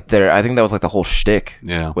that was like the whole shtick.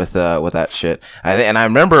 Yeah, with that shit. And I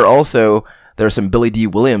remember also there was some Billy D.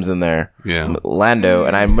 Williams in there. Yeah, Lando,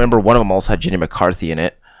 and I remember one of them also had Jenny McCarthy in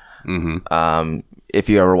it. Mm-hmm. If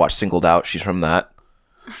you ever watch Singled Out, she's from that.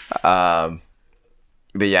 But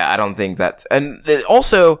yeah, I don't think that's, and it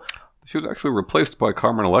also. She was actually replaced by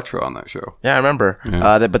Carmen Electra on that show. Yeah, I remember.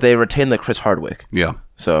 Yeah. But they retained the Chris Hardwick. Yeah.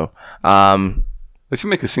 So, they should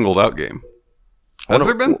make a Singled Out game. Has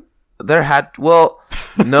there been? There had. Well,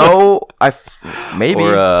 no. Maybe.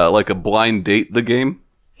 Or like a blind date the game.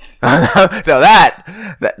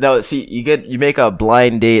 No. See, you make a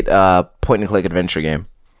blind date point and click adventure game.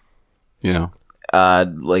 Yeah.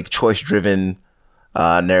 Like choice driven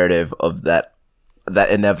narrative of that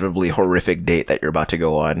inevitably horrific date that you're about to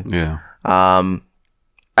go on. Yeah.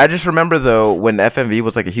 I just remember though when FMV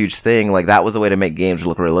was like a huge thing, like that was a way to make games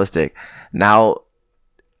look realistic. Now,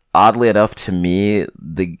 oddly enough, to me,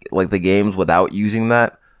 the games without using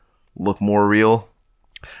that look more real.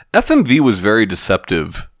 FMV was very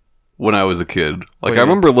deceptive when I was a kid. Like I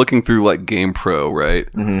remember looking through like GamePro, right,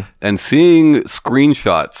 and seeing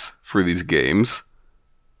screenshots for these games,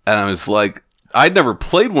 and I was like, I'd never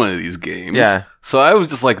played one of these games. Yeah. So I was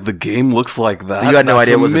just like, the game looks like that. You had no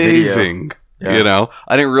idea it was amazing. A video. Yeah. You know,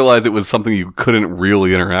 I didn't realize it was something you couldn't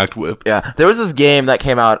really interact with. Yeah, there was this game that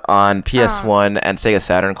came out on PS1 and Sega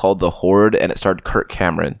Saturn called The Horde, and it starred Kirk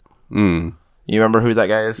Cameron. You remember who that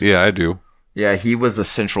guy is? Yeah, I do. Yeah, he was the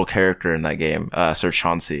central character in that game, Sir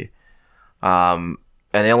Chauncey. And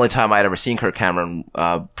the only time I'd ever seen Kirk Cameron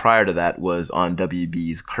prior to that was on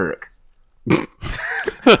WB's Kirk.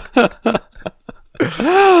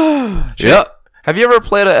 Yeah. Have you ever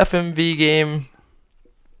played a FMV game?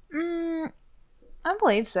 I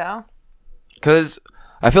believe so. Because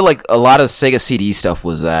I feel like a lot of Sega CD stuff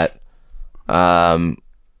was that.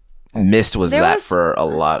 Myst was for a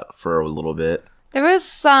little bit. There was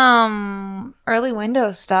some early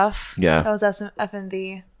Windows stuff. Yeah. That was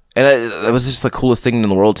FMV. And it was just the coolest thing in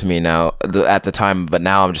the world to me now at the time, but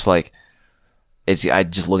now I'm just like, I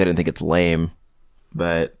just look at it and think it's lame.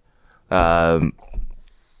 But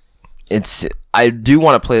I do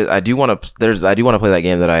want to play that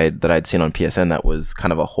game that I'd seen on PSN that was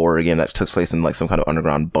kind of a horror game that took place in like some kind of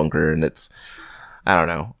underground bunker, and I don't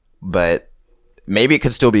know, but maybe it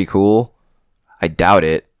could still be cool. I doubt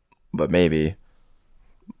it, but maybe.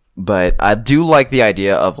 But I do like the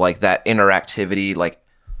idea of like that interactivity, like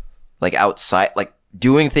outside, like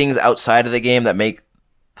doing things outside of the game that make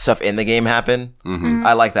stuff in the game happen.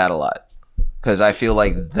 I like that a lot. Because I feel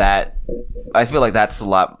like that's a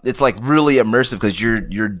lot. It's like really immersive because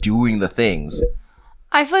you're doing the things.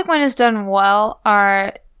 I feel like when it's done well,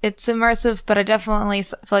 it's immersive, but I definitely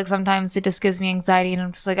feel like sometimes it just gives me anxiety, and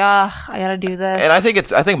I'm just like, I gotta do this. And I think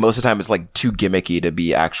most of the time it's like too gimmicky to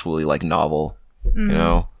be actually like novel. You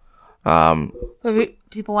know, but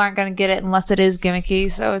people aren't gonna get it unless it is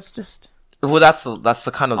gimmicky. So it's just. Well, that's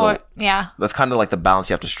the kind of that's kind of like the balance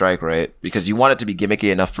you have to strike, right? Because you want it to be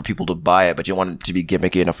gimmicky enough for people to buy it, but you want it to be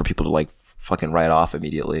gimmicky enough for people to like fucking write off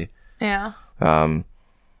immediately. Yeah.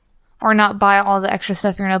 Or not buy all the extra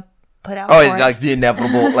stuff you're gonna put out. Oh, like the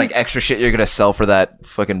inevitable like extra shit you're gonna sell for that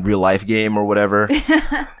fucking real life game or whatever.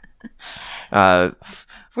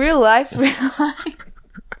 Real life.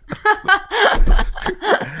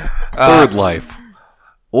 Third Life.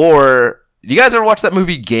 Or you guys ever watch that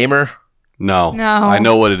movie Gamer? No. I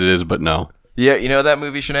know what it is, but no. Yeah, you know that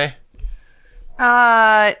movie, Shanae?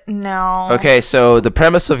 No. Okay, so the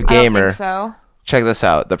premise of Gamer. I don't think so. Check this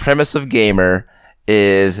out. The premise of Gamer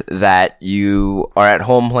is that you are at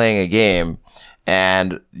home playing a game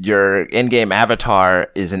and your in-game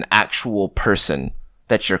avatar is an actual person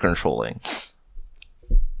that you're controlling.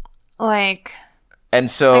 And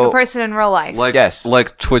so, like a person in real life. Yes.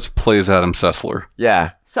 Like Twitch plays Adam Sessler.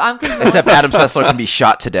 Yeah. So I'm confused. Except Adam Sessler can be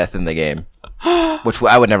shot to death in the game, which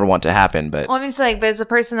I would never want to happen. But well, I mean, but is the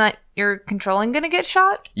person that you're controlling gonna get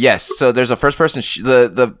shot? Yes. So there's a first person.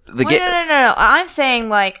 The game. No. I'm saying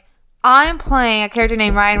like I'm playing a character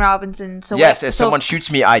named Ryan Robinson. So yes, if someone shoots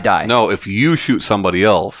me, I die. No, if you shoot somebody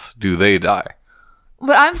else, do they die?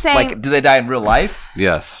 But I'm saying, like, do they die in real life?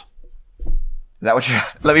 Yes. Is that what you're?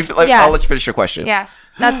 Yes. I'll let you finish your question. Yes,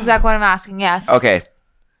 that's exactly what I'm asking. Yes. Okay.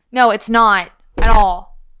 No, it's not at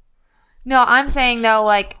all. No, I'm saying though,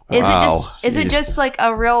 like, is it just like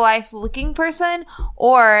a real life looking person,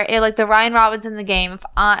 or like the Ryan Robinson in the game?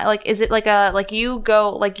 Is it like you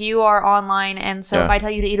are online, and so if I tell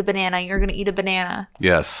you to eat a banana, you're gonna eat a banana?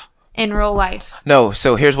 Yes. In real life. No,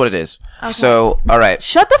 so here's what it is. Okay. So, all right.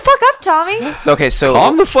 Shut the fuck up, Tommy. So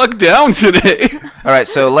calm the fuck down today. All right,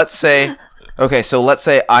 so let's say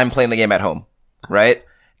I'm playing the game at home, right?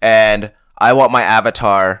 And I want my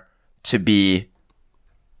avatar to be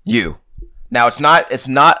you. Now it's not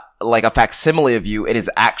like a facsimile of you, it is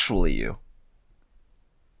actually you.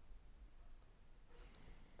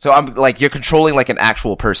 So I'm like, you're controlling like an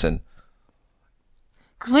actual person.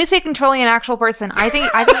 Because when we say controlling an actual person, I think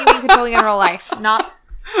you mean controlling in real life. Not,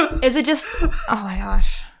 is it just? Oh my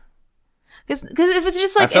gosh! Because if it's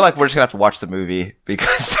just like, I feel like we're just gonna have to watch the movie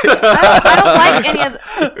because I don't like any of.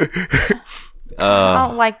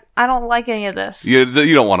 I don't like any of this.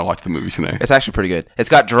 You don't want to watch the movie tonight. It's actually pretty good. It's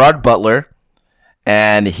got Gerard Butler,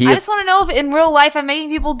 and I just want to know if in real life I'm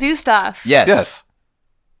making people do stuff. Yes.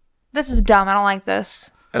 This is dumb. I don't like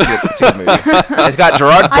this. That's good. It's a good movie. It's got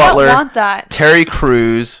Gerard Butler. I don't want that. Terry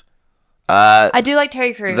Crews. I do like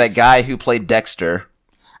Terry Crews. That guy who played Dexter.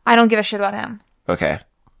 I don't give a shit about him. Okay.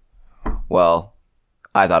 Well,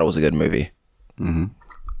 I thought it was a good movie. Mm-hmm.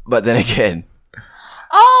 But then again.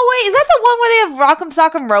 Oh, wait. Is that the one where they have Rock'em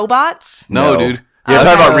Sock'em Robots? No, dude. You're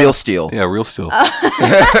talking about Real Steel. Yeah, Real Steel.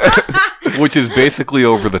 Which is basically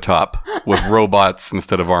over the top with robots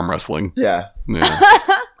instead of arm wrestling. Yeah.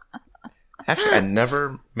 Actually, I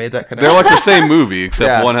never made that connection. They're like the same movie,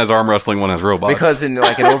 except one has arm wrestling, one has robots. Because in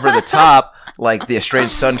like an over the top, like the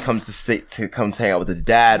estranged son comes to hang out with his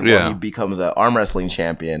dad while he becomes an arm wrestling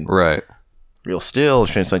champion. Right. Real Steel,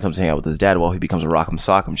 estranged son comes to hang out with his dad while he becomes a Rock'em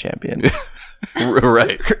Sock'em champion.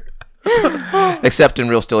 Right. Except in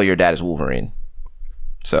Real Steel, your dad is Wolverine.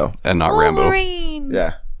 So and not Wolverine.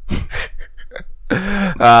 Rambo.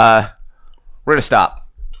 Yeah. We're gonna stop.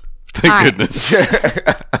 Thank goodness.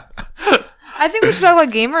 I think we should talk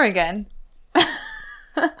about Gamer again.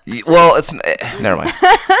 Well, it's never mind.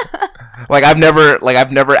 I've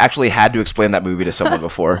never actually had to explain that movie to someone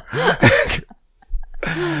before.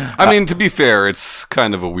 I mean, to be fair, it's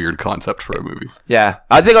kind of a weird concept for a movie. Yeah,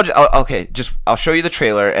 I think I'll show you the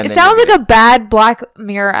trailer, and it sounds like a bad Black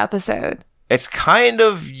Mirror episode. It's kind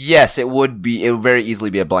of, yes, it would be. It would very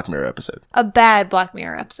easily be a Black Mirror episode. A bad Black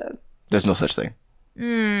Mirror episode. There's no such thing.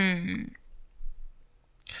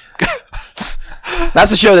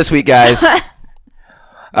 That's the show this week, guys.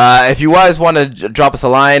 If you guys want to drop us a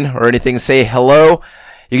line or anything, say hello.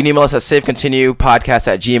 You can email us at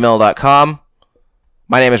savecontinuepodcast@gmail.com.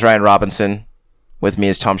 My name is Ryan Robinson. With me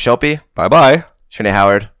is Tom Shelby. Bye-bye. Shanae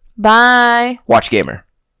Howard. Bye. Watch Gamer.